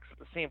backs. At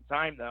the same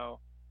time, though,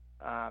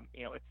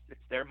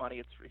 it's their money.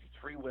 It's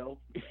free will.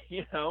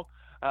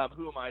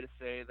 Who am I to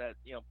say that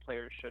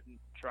players shouldn't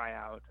try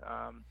out?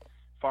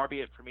 Far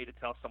be it for me to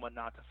tell someone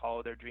not to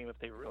follow their dream if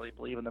they really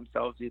believe in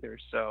themselves either.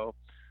 So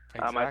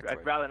exactly.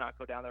 I'd rather not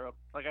go down that road.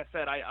 Like I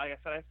said, I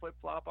flip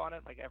flop on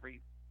it like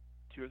every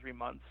 2 or 3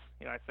 months.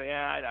 I say,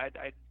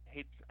 I'd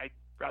I'd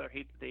rather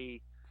hate that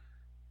they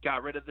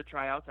got rid of the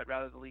tryouts. I'd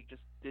rather the league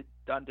just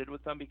did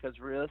with them, because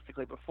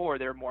realistically before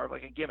they were more of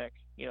like a gimmick.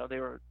 They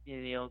were,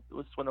 it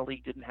was when the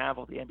league didn't have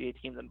all the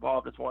NBA teams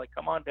involved. It's more like,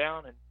 come on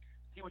down and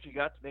see what you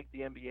got to make the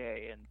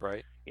NBA. And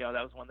right. that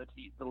was when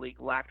the league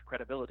lacked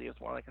credibility. It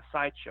was more like a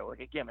sideshow, like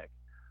a gimmick.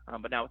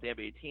 But now with the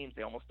NBA teams,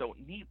 they almost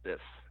don't need this.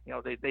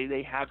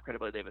 They have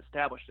credibility. They've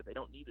established it. They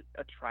don't need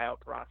a tryout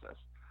process.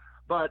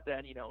 But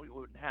then, we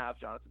wouldn't have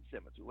Jonathan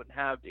Simmons. We wouldn't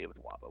have David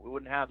Waba. We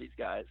wouldn't have these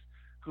guys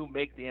who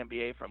make the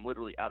NBA from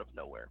literally out of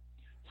nowhere.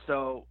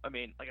 So, I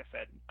mean, like I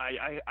said,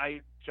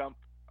 I jump,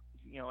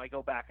 I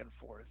go back and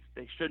forth.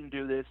 They shouldn't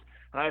do this.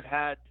 And I've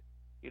had,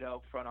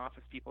 front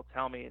office people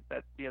tell me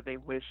that, they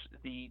wish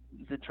the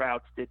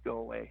tryouts did go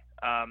away,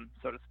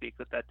 so to speak,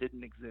 that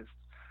didn't exist.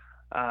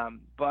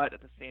 But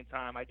at the same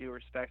time, I do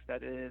respect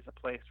that it is a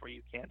place where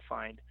you can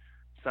find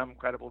some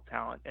credible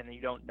talent, and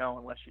you don't know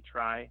unless you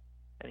try,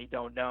 and you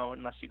don't know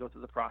unless you go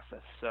through the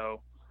process.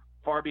 So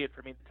far be it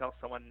for me to tell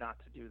someone not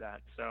to do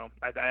that. So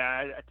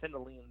I tend to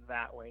lean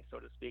that way, so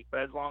to speak.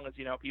 But as long as,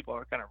 people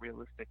are kind of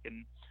realistic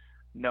and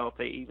know if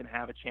they even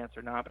have a chance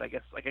or not. But I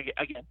guess,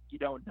 again, you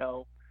don't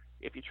know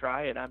if you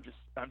try, and I'm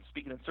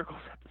speaking in circles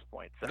at this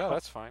point. So. No,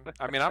 that's fine.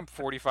 I mean, I'm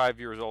 45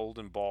 years old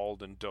and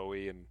bald and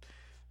doughy, and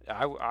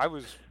I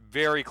was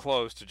very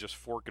close to just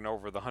forking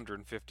over the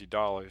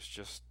 $150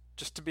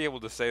 just to be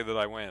able to say that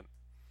I went.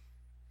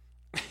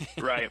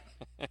 Right.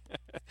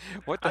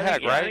 What the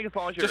heck, right? I think as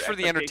long as just for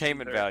the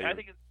entertainment value. I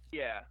think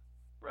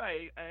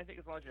right. I think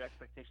as long as your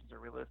expectations are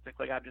realistic,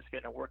 like I'm just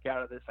getting a work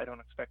out of this, I don't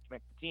expect to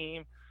make the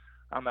team.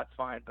 That's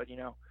fine. But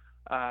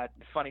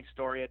funny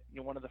story. At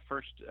one of the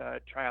first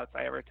tryouts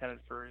I ever attended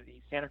for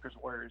the Santa Cruz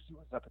Warriors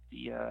was up at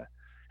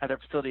their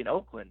facility in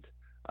Oakland.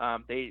 So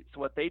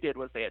what they did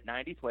was they had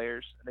 90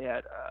 players. They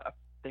had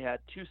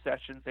 2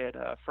 sessions. They had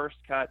a first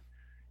cut,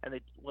 and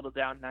they whittled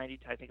down 90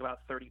 to, I think,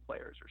 about 30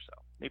 players or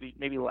so,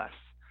 maybe less.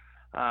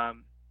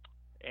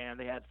 And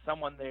they had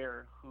someone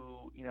there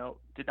who,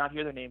 did not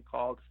hear their name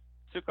called,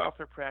 took off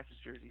their practice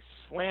jersey,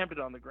 slammed it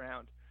on the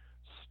ground,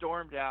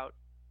 stormed out,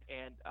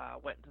 and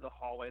went into the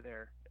hallway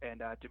there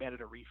and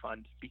demanded a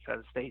refund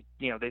because they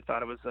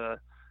thought it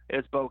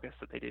was bogus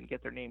that they didn't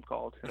get their name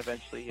called. And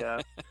eventually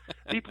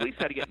the police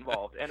had to get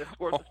involved and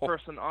escort this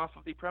person off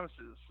of the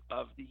premises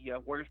of the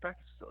Warriors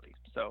practice facility.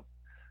 So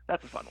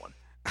that's a fun one.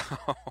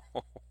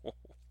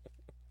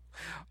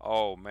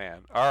 Oh,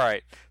 man. All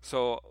right.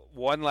 So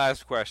one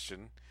last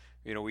question.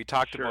 We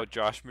talked Sure. about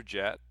Josh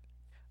Magette.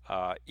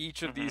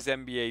 Each of these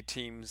NBA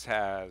teams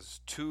has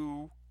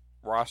 2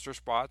 roster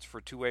spots for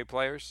two-way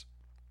players.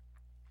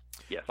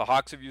 Yes. The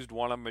Hawks have used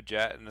one on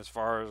Magette, and as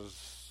far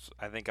as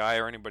I think I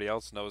or anybody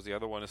else knows, the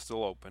other one is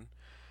still open.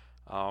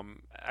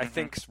 I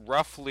think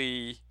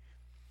roughly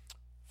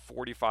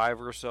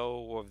 45 or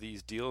so of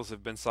these deals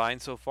have been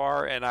signed so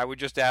far, and I would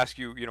just ask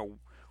you,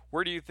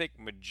 where do you think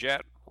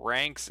Magette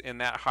ranks in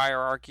that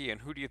hierarchy,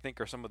 and who do you think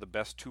are some of the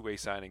best two-way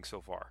signings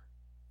so far?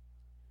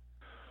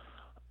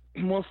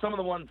 Well, some of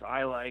the ones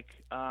I like,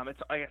 it's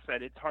like I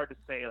said, it's hard to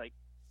say like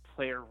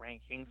player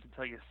rankings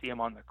until you see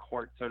him on the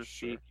court, so to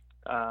speak.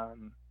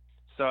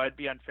 So it'd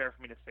be unfair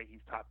for me to say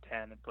he's top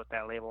 10 and put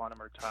that label on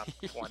him, or top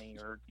 20,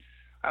 or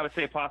I would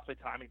say possibly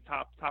top. I mean,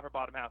 top or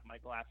bottom half. My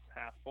glass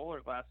half full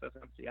or glass half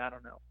empty. I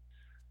don't know.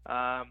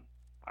 I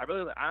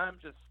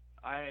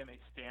am a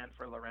stand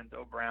for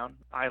Lorenzo Brown.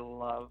 I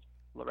love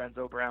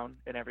Lorenzo Brown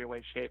in every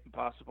way, shape, and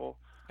possible.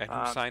 And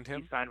who signed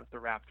him? He signed with the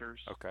Raptors.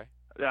 Okay.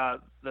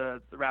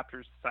 The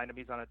Raptors signed him.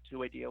 He's on a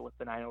 2-way deal with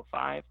the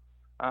 905.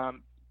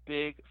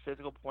 Big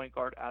physical point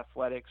guard,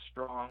 athletic,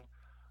 strong.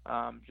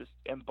 Just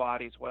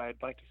embodies what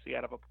I'd like to see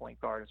out of a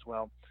point guard as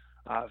well.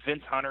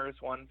 Vince Hunter is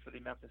one for the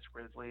Memphis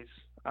Grizzlies.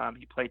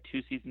 He played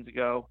 2 seasons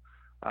ago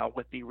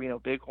with the Reno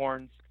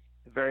Bighorns.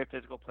 A very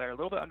physical player, a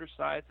little bit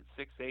undersized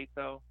at 6'8",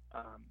 though.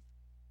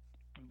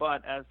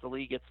 But as the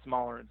league gets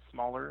smaller and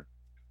smaller,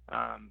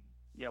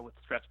 with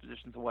stretch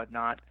positions and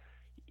whatnot,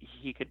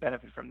 he could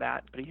benefit from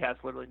that. But he has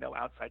literally no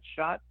outside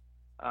shot.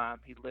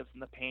 He lives in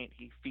the paint.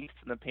 He feasts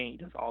in the paint.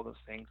 He does all those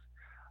things.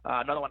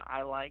 Another one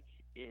I like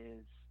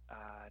is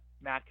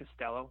Matt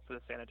Costello for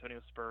the San Antonio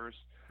Spurs.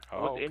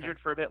 Was injured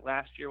for a bit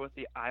last year with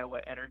the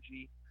Iowa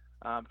Energy.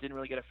 Didn't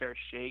really get a fair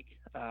shake,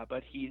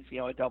 but he's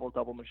a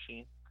double-double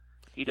machine.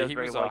 He does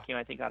very well. He came,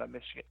 I think, out of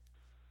Michigan.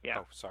 Yeah.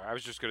 Oh, sorry. I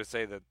was just going to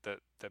say that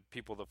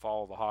people that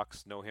follow the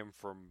Hawks know him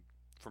from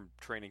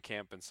training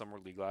camp and summer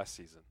league last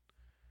season.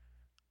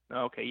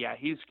 Okay, yeah,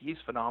 he's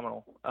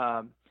phenomenal.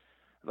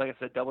 Like I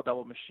said,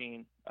 double-double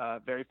machine.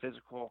 Very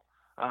physical.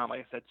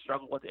 Like I said,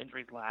 struggled with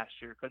injuries last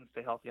year. Couldn't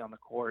stay healthy on the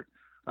court.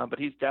 But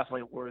he's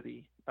definitely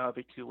worthy of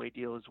a 2-way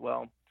deal as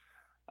well.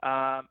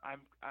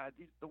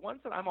 The ones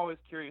that I'm always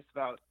curious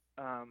about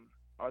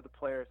are the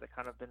players that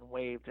kind of been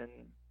waived and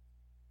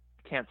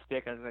can't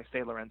stick. As I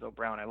say, Lorenzo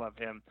Brown, I love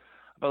him.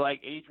 But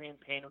like Adrian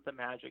Payne with the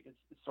Magic is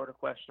sort of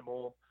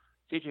questionable.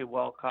 C.J.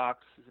 Wilcox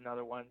is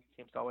another one.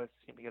 Seems to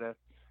get a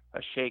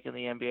shake in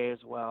the NBA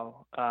as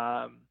well.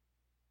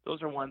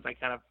 Those are ones I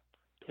kind of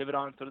pivot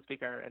on, so to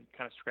speak, and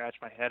kind of scratch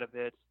my head a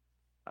bit.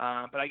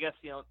 But I guess,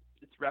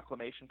 it's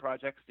reclamation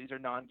projects. These are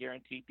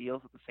non-guaranteed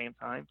deals at the same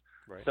time.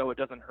 Right. So it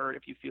doesn't hurt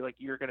if you feel like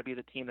you're going to be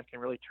the team that can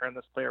really turn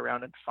this player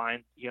around and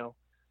find,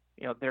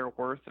 their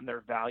worth and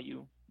their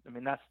value. I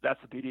mean, that's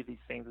the beauty of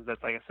these things is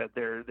that, like I said,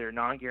 they're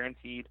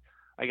non-guaranteed.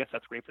 I guess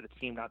that's great for the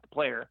team, not the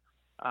player.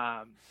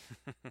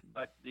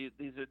 But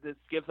this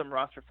gives them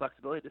roster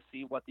flexibility to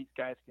see what these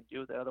guys can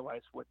do that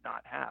otherwise would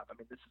not have. I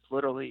mean, this is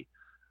literally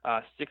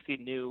 60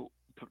 new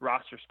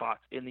roster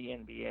spots in the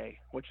NBA,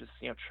 which is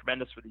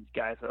tremendous for these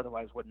guys that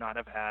otherwise would not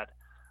have had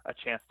a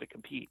chance to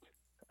compete.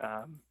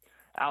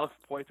 Alex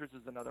Poitras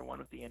is another one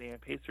with the Indiana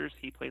Pacers.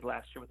 He played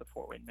last year with the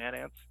Fort Wayne Mad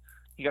Ants.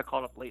 He got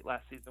called up late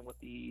last season with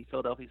the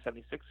Philadelphia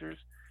 76ers.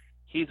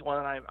 He's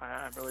one that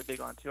I'm really big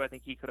on too. I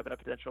think he could have been a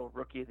potential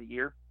Rookie of the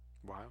Year.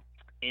 Wow.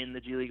 In the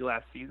G League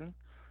last season.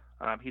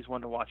 He's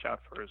one to watch out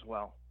for as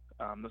well.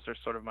 Those are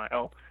sort of my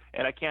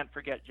and I can't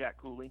forget Jack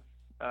Cooley.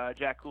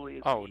 Jack Cooley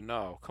is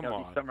come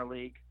on. the Summer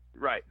League.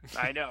 Right.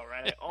 I know,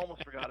 right? I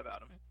almost forgot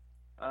about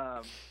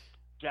him.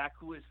 Jack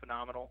Cooley is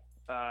phenomenal.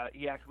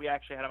 We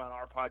actually had him on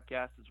our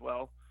podcast as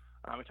well.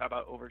 We talk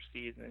about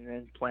overseas and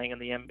then playing in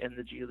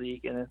the G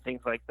League and then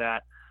things like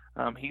that.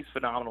 He's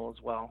phenomenal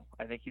as well.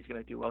 I think he's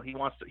going to do well. He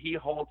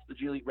holds the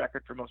G League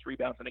record for most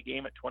rebounds in a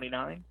game at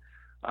 29.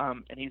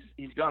 And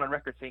he's gone on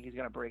record saying he's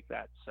going to break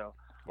that. So,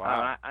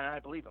 wow. And I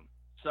believe him.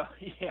 So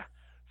yeah.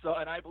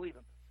 And I believe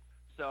him.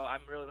 So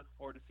I'm really looking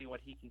forward to see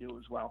what he can do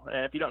as well.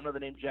 And if you don't know the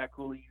name Jack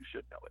Cooley, you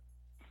should know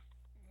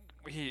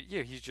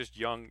it. He's just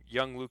young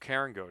Luke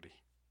Herringody.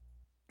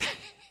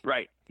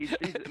 Right. He's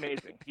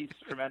amazing. He's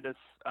tremendous.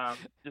 I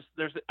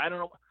don't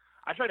know.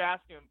 I tried to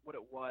ask him what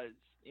it was,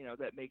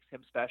 that makes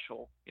him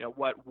special.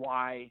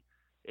 Why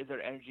is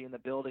there energy in the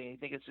building? And I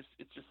think it's just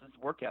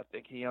his work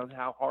ethic.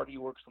 How hard he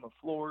works on the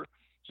floor.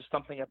 Just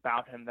something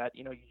about him that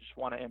you just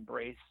want to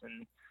embrace,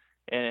 and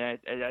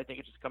I think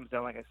it just comes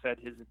down, like I said,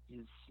 his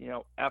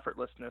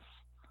effortlessness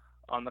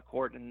on the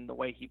court and the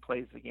way he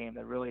plays the game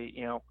that really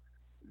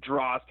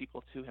draws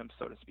people to him,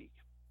 so to speak.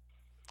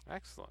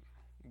 Excellent.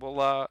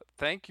 Well,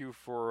 thank you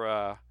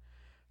for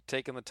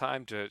taking the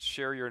time to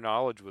share your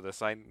knowledge with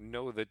us. I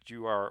know that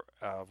you are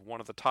one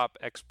of the top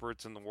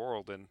experts in the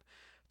world, and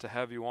to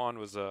have you on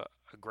was a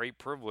great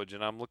privilege,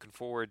 and I'm looking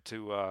forward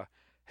to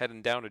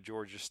heading down to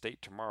Georgia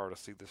State tomorrow to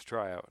see this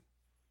tryout.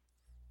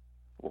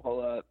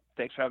 Well,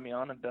 thanks for having me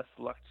on, and best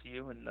of luck to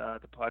you and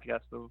the podcast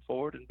moving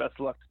forward, and best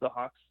of luck to the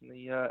Hawks and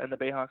the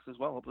Bayhawks as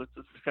well. Hope it's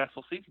a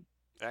successful season.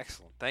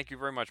 Excellent. Thank you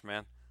very much,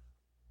 man.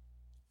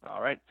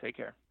 All right. Take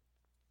care.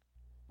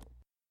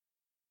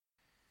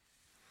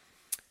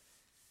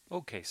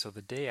 Okay, so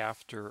the day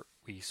after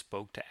we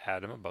spoke to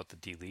Adam about the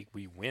D-League,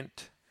 we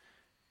went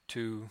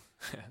to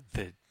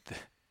the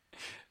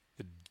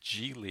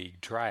G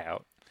League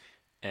tryout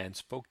and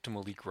spoke to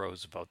Malik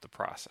Rose about the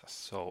process.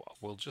 So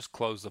we'll just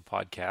close the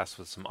podcast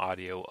with some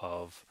audio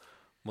of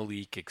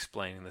Malik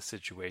explaining the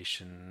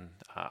situation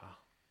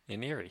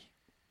in Erie.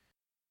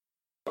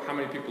 How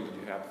many people did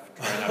you have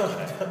trying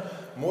out today?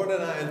 More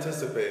than I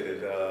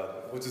anticipated,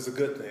 which is a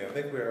good thing. I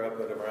think we were up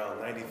at around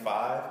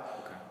 95.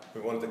 Okay.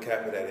 We wanted to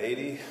cap it at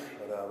 80,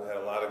 but we had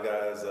a lot of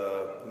guys,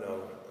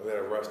 we had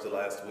a roster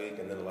last week,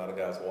 and then a lot of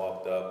guys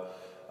walked up.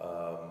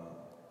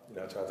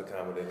 I tried to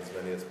accommodate as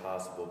many as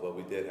possible, but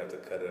we did have to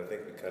cut it. I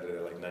think we cut it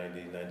at like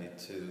 90,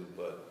 92,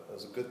 but it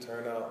was a good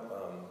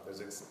turnout.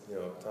 There's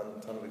a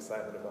ton of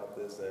excitement about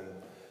this, and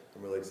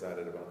I'm really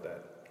excited about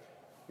that.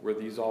 Were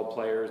these all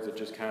players that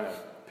just kind of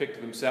picked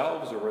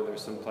themselves, or were there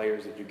some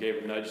players that you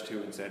gave a nudge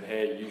to and said,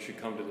 hey, you should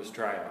come to this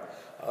tryout?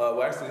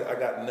 Well, actually, I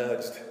got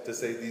nudged to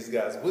say these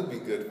guys would be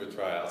good for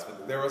tryouts.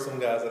 But there were some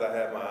guys that I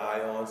had my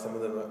eye on. Some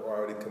of them were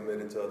already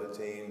committed to other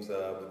teams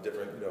with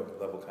different,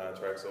 level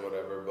contracts or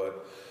whatever.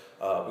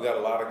 But we got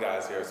a lot of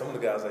guys here. Some of the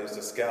guys I used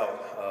to scout,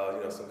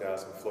 some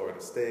guys from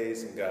Florida State,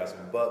 some guys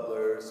from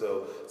Butler.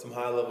 So some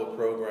high-level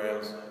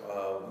programs,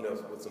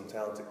 with some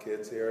talented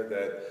kids here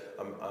that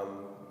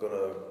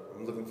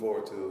I'm looking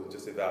forward to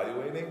just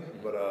evaluating.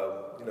 But,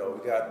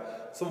 we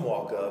got some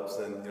walk-ups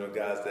and,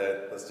 guys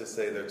that, let's just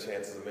say their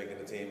chances of making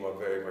the team are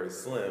very, very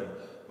slim.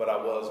 But I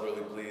was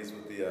really pleased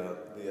with the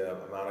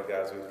amount of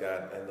guys we've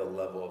got and the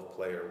level of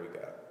player we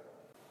got.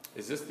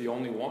 Is this the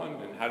only one?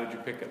 And how did you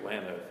pick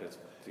Atlanta if it's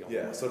the only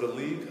one? So the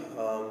league,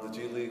 the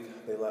G League,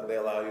 they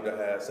allow you to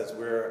have, since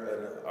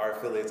our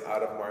affiliates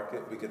out of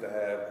market, we get to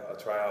have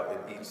a tryout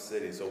in each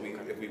city. So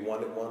if we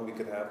wanted one, we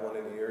could have one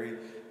in Erie,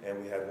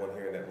 and we had one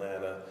here in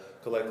Atlanta.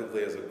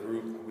 Collectively as a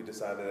group, we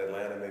decided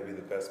Atlanta may be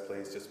the best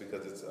place just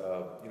because it's,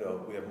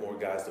 we have more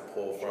guys to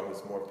pull from.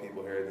 There's more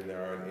people here than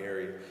there are in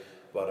Erie.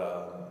 But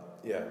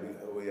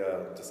we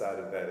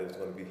decided that it was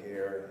going to be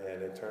here,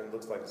 and it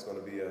looks like it's going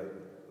to be a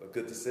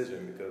good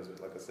decision because,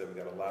 like I said, we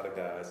got a lot of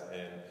guys,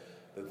 and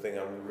the thing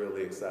I'm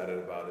really excited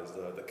about is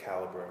the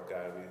caliber of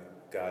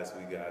guys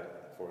we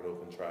got for an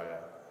open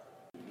tryout.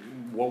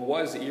 What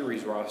was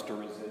Erie's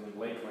roster is in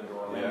Lakeland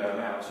or Orlando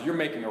now, so you're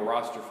making a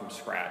roster from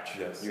scratch.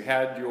 Yes. You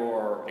had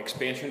your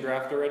expansion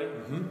draft already?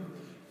 Mm-hmm.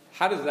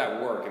 How does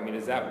that work? I mean,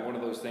 is that one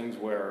of those things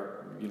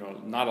where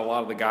not a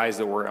lot of the guys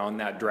that were on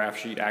that draft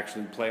sheet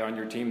actually play on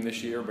your team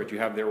this year, but you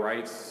have their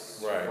rights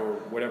for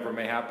whatever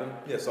may happen?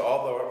 Yeah, so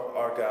all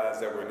our guys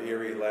that were in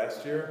Erie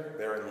last year,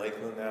 they're in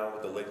Lakeland now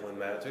with the Lakeland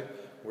Magic.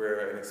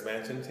 We're an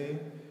expansion team,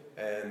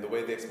 and the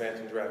way the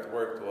expansion draft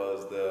worked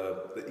was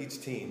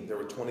each team, there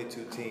were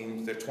 22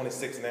 teams, there are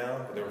 26 now,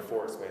 but there were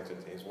 4 expansion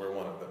teams, we're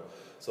one of them.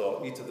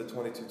 So each of the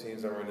 22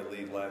 teams that were in the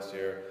league last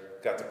year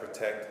got to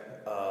protect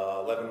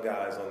 9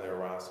 guys on their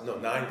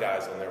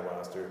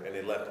roster, and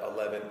they left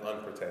 11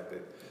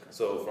 unprotected.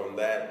 So from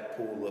that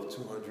pool of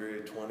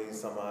 220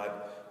 some odd,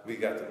 we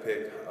got to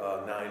pick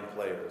 9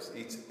 players.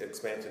 Each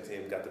expansion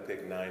team got to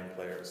pick 9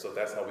 players. So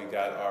that's how we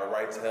got our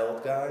rights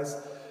held guys.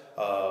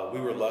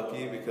 We were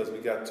lucky because we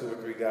got 2 or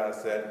 3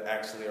 guys that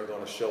actually are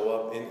going to show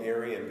up in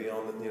Erie and be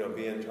on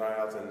be in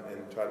tryouts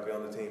and try to be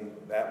on the team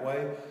that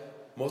way.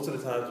 Most of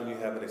the times when you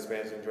have an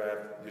expansion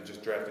draft, you're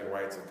just drafting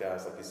rights of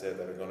guys, like you said,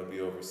 that are going to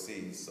be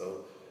overseas.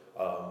 So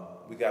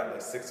we got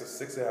like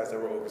 6 guys that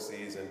were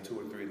overseas and 2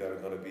 or 3 that are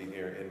going to be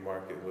here in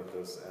market with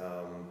us.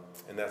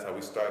 And that's how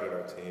we started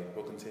our team.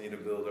 We'll continue to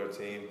build our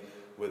team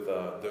with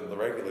the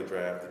regular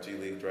draft. The G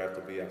League draft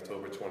will be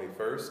October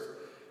 21st.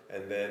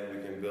 And then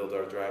we can build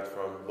our draft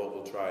from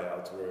local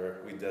tryouts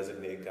where we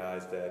designate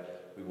guys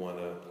that we want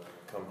to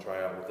come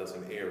try out with us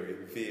in Erie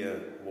via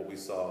what we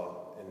saw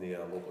in the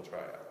local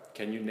tryout.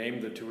 Can you name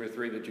the 2 or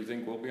 3 that you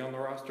think will be on the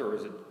roster, or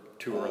is it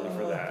too early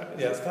for that?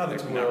 Yeah, it's kind of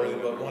too early,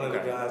 but one of the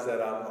guys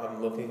that I'm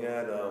looking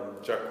at,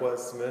 Jarquez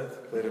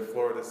Smith, played at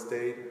Florida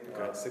State,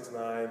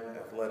 6'9",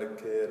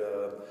 athletic kid,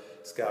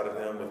 scouted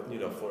him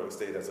with, Florida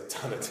State has a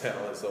ton of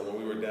talent, so when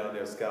we were down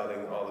there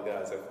scouting all the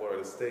guys at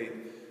Florida State,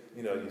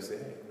 you say,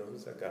 hey,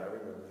 who's that guy? I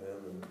remember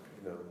him,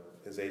 and,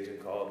 his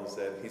agent called and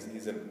said he's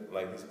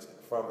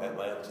from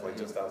Atlanta,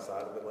 just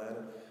outside of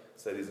Atlanta,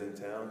 said he's in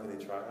town, can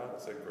he try out? I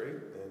said, great,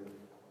 and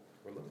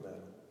we're looking at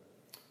him.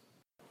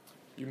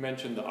 You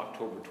mentioned the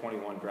October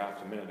 21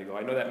 draft a minute ago.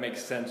 I know that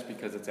makes sense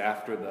because it's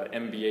after the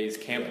NBA's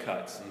camp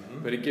cuts,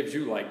 but it gives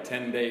you like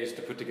 10 days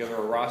to put together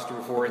a roster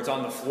before it's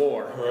on the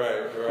floor.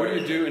 Right. What do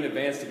you do in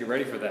advance to get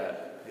ready for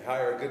that? You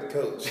hire a good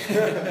coach,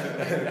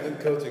 a good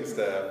coaching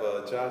staff.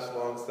 Josh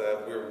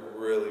Longstaff, we're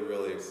really,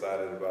 really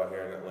excited about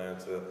here in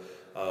Atlanta.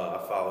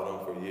 I followed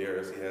him for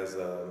years. He has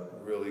a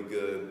really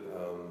good,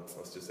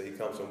 let's just say he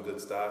comes from good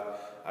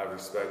stock. I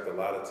respect a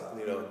lot of,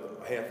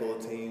 a handful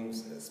of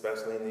teams,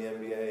 especially in the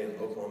NBA,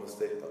 and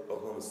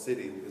Oklahoma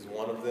City is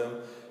one of them.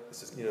 It's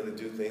just, they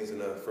do things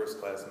in a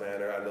first-class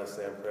manner. I know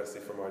Sam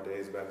Presti from our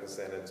days back in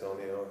San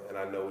Antonio, and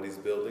I know what he's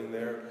building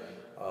there.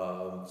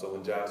 So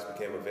when Josh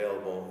became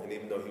available, and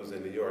even though he was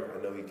in New York,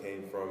 I know he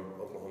came from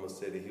Oklahoma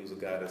City. He was a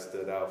guy that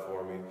stood out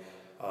for me.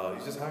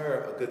 You just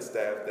hire a good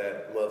staff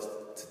that loves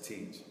to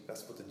teach.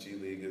 That's what the G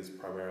League is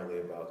primarily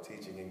about,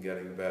 teaching and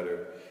getting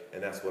better.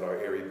 And that's what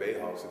our Erie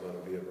Bayhawks are going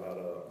to be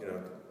about.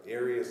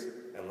 Erie is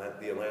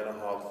the Atlanta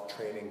Hawks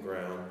training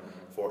ground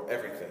for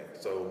everything.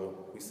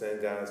 So we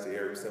send guys to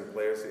Erie, we send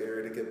players to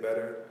Erie to get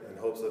better in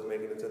hopes of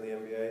making it to the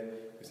NBA.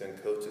 We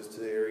send coaches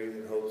to Erie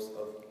in hopes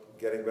of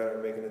getting better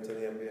and making it to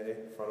the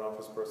NBA. Front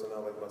office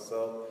personnel like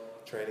myself,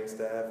 training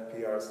staff,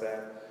 PR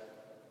staff.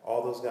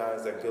 All those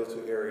guys that go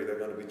to Erie, they're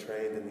going to be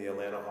trained in the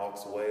Atlanta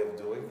Hawks way of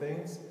doing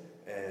things,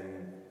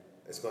 and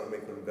it's going to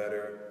make them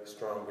better,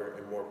 stronger,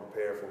 and more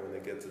prepared for when they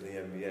get to the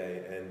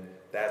NBA. And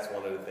that's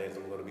one of the things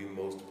I'm going to be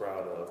most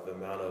proud of, the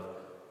amount of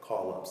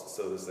call-ups,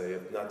 so to say,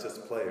 not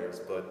just players,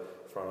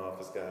 but front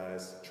office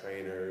guys,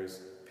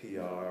 trainers,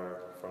 PR,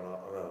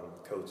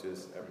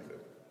 coaches, everything.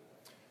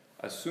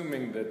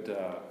 Assuming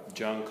that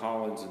John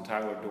Collins and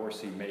Tyler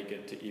Dorsey make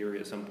it to Erie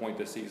at some point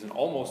this season,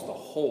 almost the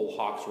whole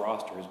Hawks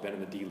roster has been in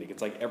the D-League.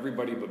 It's like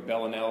everybody but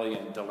Bellinelli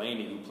and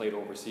Delaney who played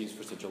overseas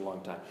for such a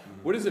long time.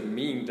 What does it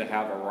mean to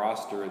have a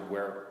roster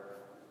where,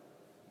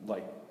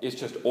 it's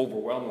just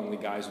overwhelmingly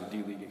guys with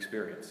D-League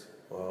experience?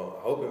 Well,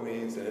 I hope it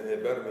means, and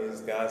it better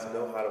means guys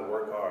know how to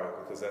work hard,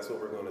 because that's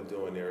what we're going to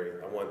do in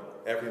Erie. I want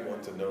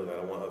everyone to know that.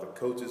 I want other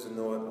coaches to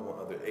know it. I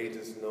want other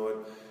agents to know it.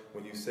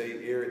 When you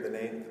say Erie, the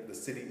name, the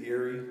city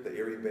Erie, the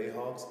Erie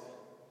Bayhawks,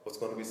 what's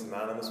going to be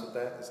synonymous with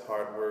that is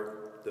hard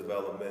work,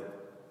 development,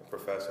 and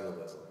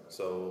professionalism.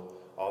 So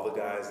all the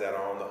guys that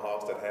are on the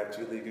Hawks that have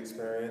G League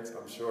experience,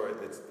 I'm sure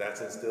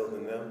that's instilled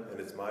in them, and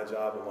it's my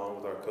job, along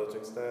with our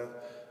coaching staff,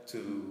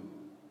 to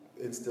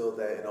instill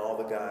that in all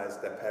the guys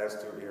that pass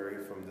through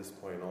Erie from this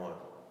point on.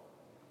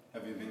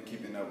 Have you been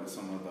keeping up with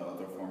some of the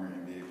other former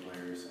NBA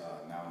players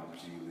now in the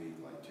G League,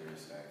 like Jerry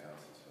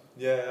Stackhouse and stuff?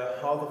 Yeah,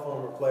 all the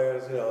former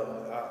players,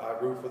 I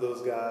root for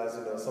those guys.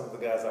 Some of the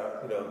guys I,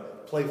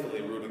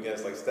 playfully root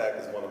against, like Stack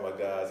is one of my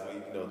guys.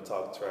 We,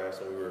 talked trash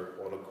when we were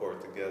on the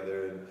court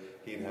together, and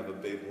he didn't have a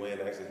big win.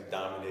 Actually, he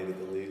dominated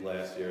the league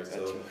last year.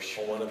 So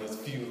on one of his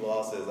few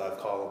losses, I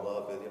call him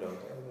up and,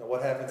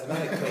 what happened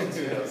tonight, coach?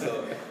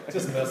 So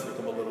just mess with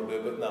him a little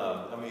bit. But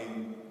nah,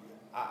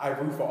 I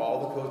root for all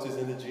the coaches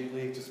in the G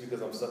League just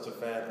because I'm such a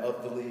fan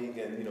of the league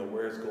and,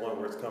 where it's going,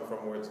 where it's come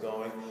from, where it's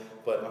going.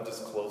 But I'm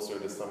just closer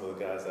to some of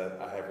the guys that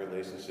I have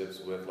relationships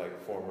with,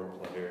 like former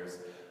players.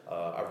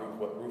 I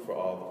root for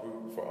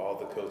all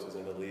the coaches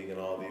in the league and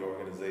all the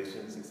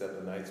organizations except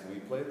the nights we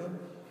play them.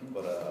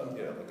 But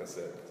like I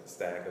said,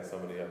 Stack and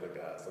some of the other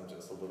guys, I'm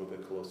just a little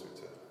bit closer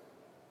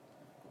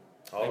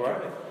to. All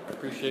right. I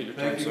appreciate your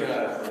time, Thank you sir.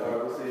 guys.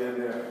 We'll see you in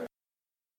there.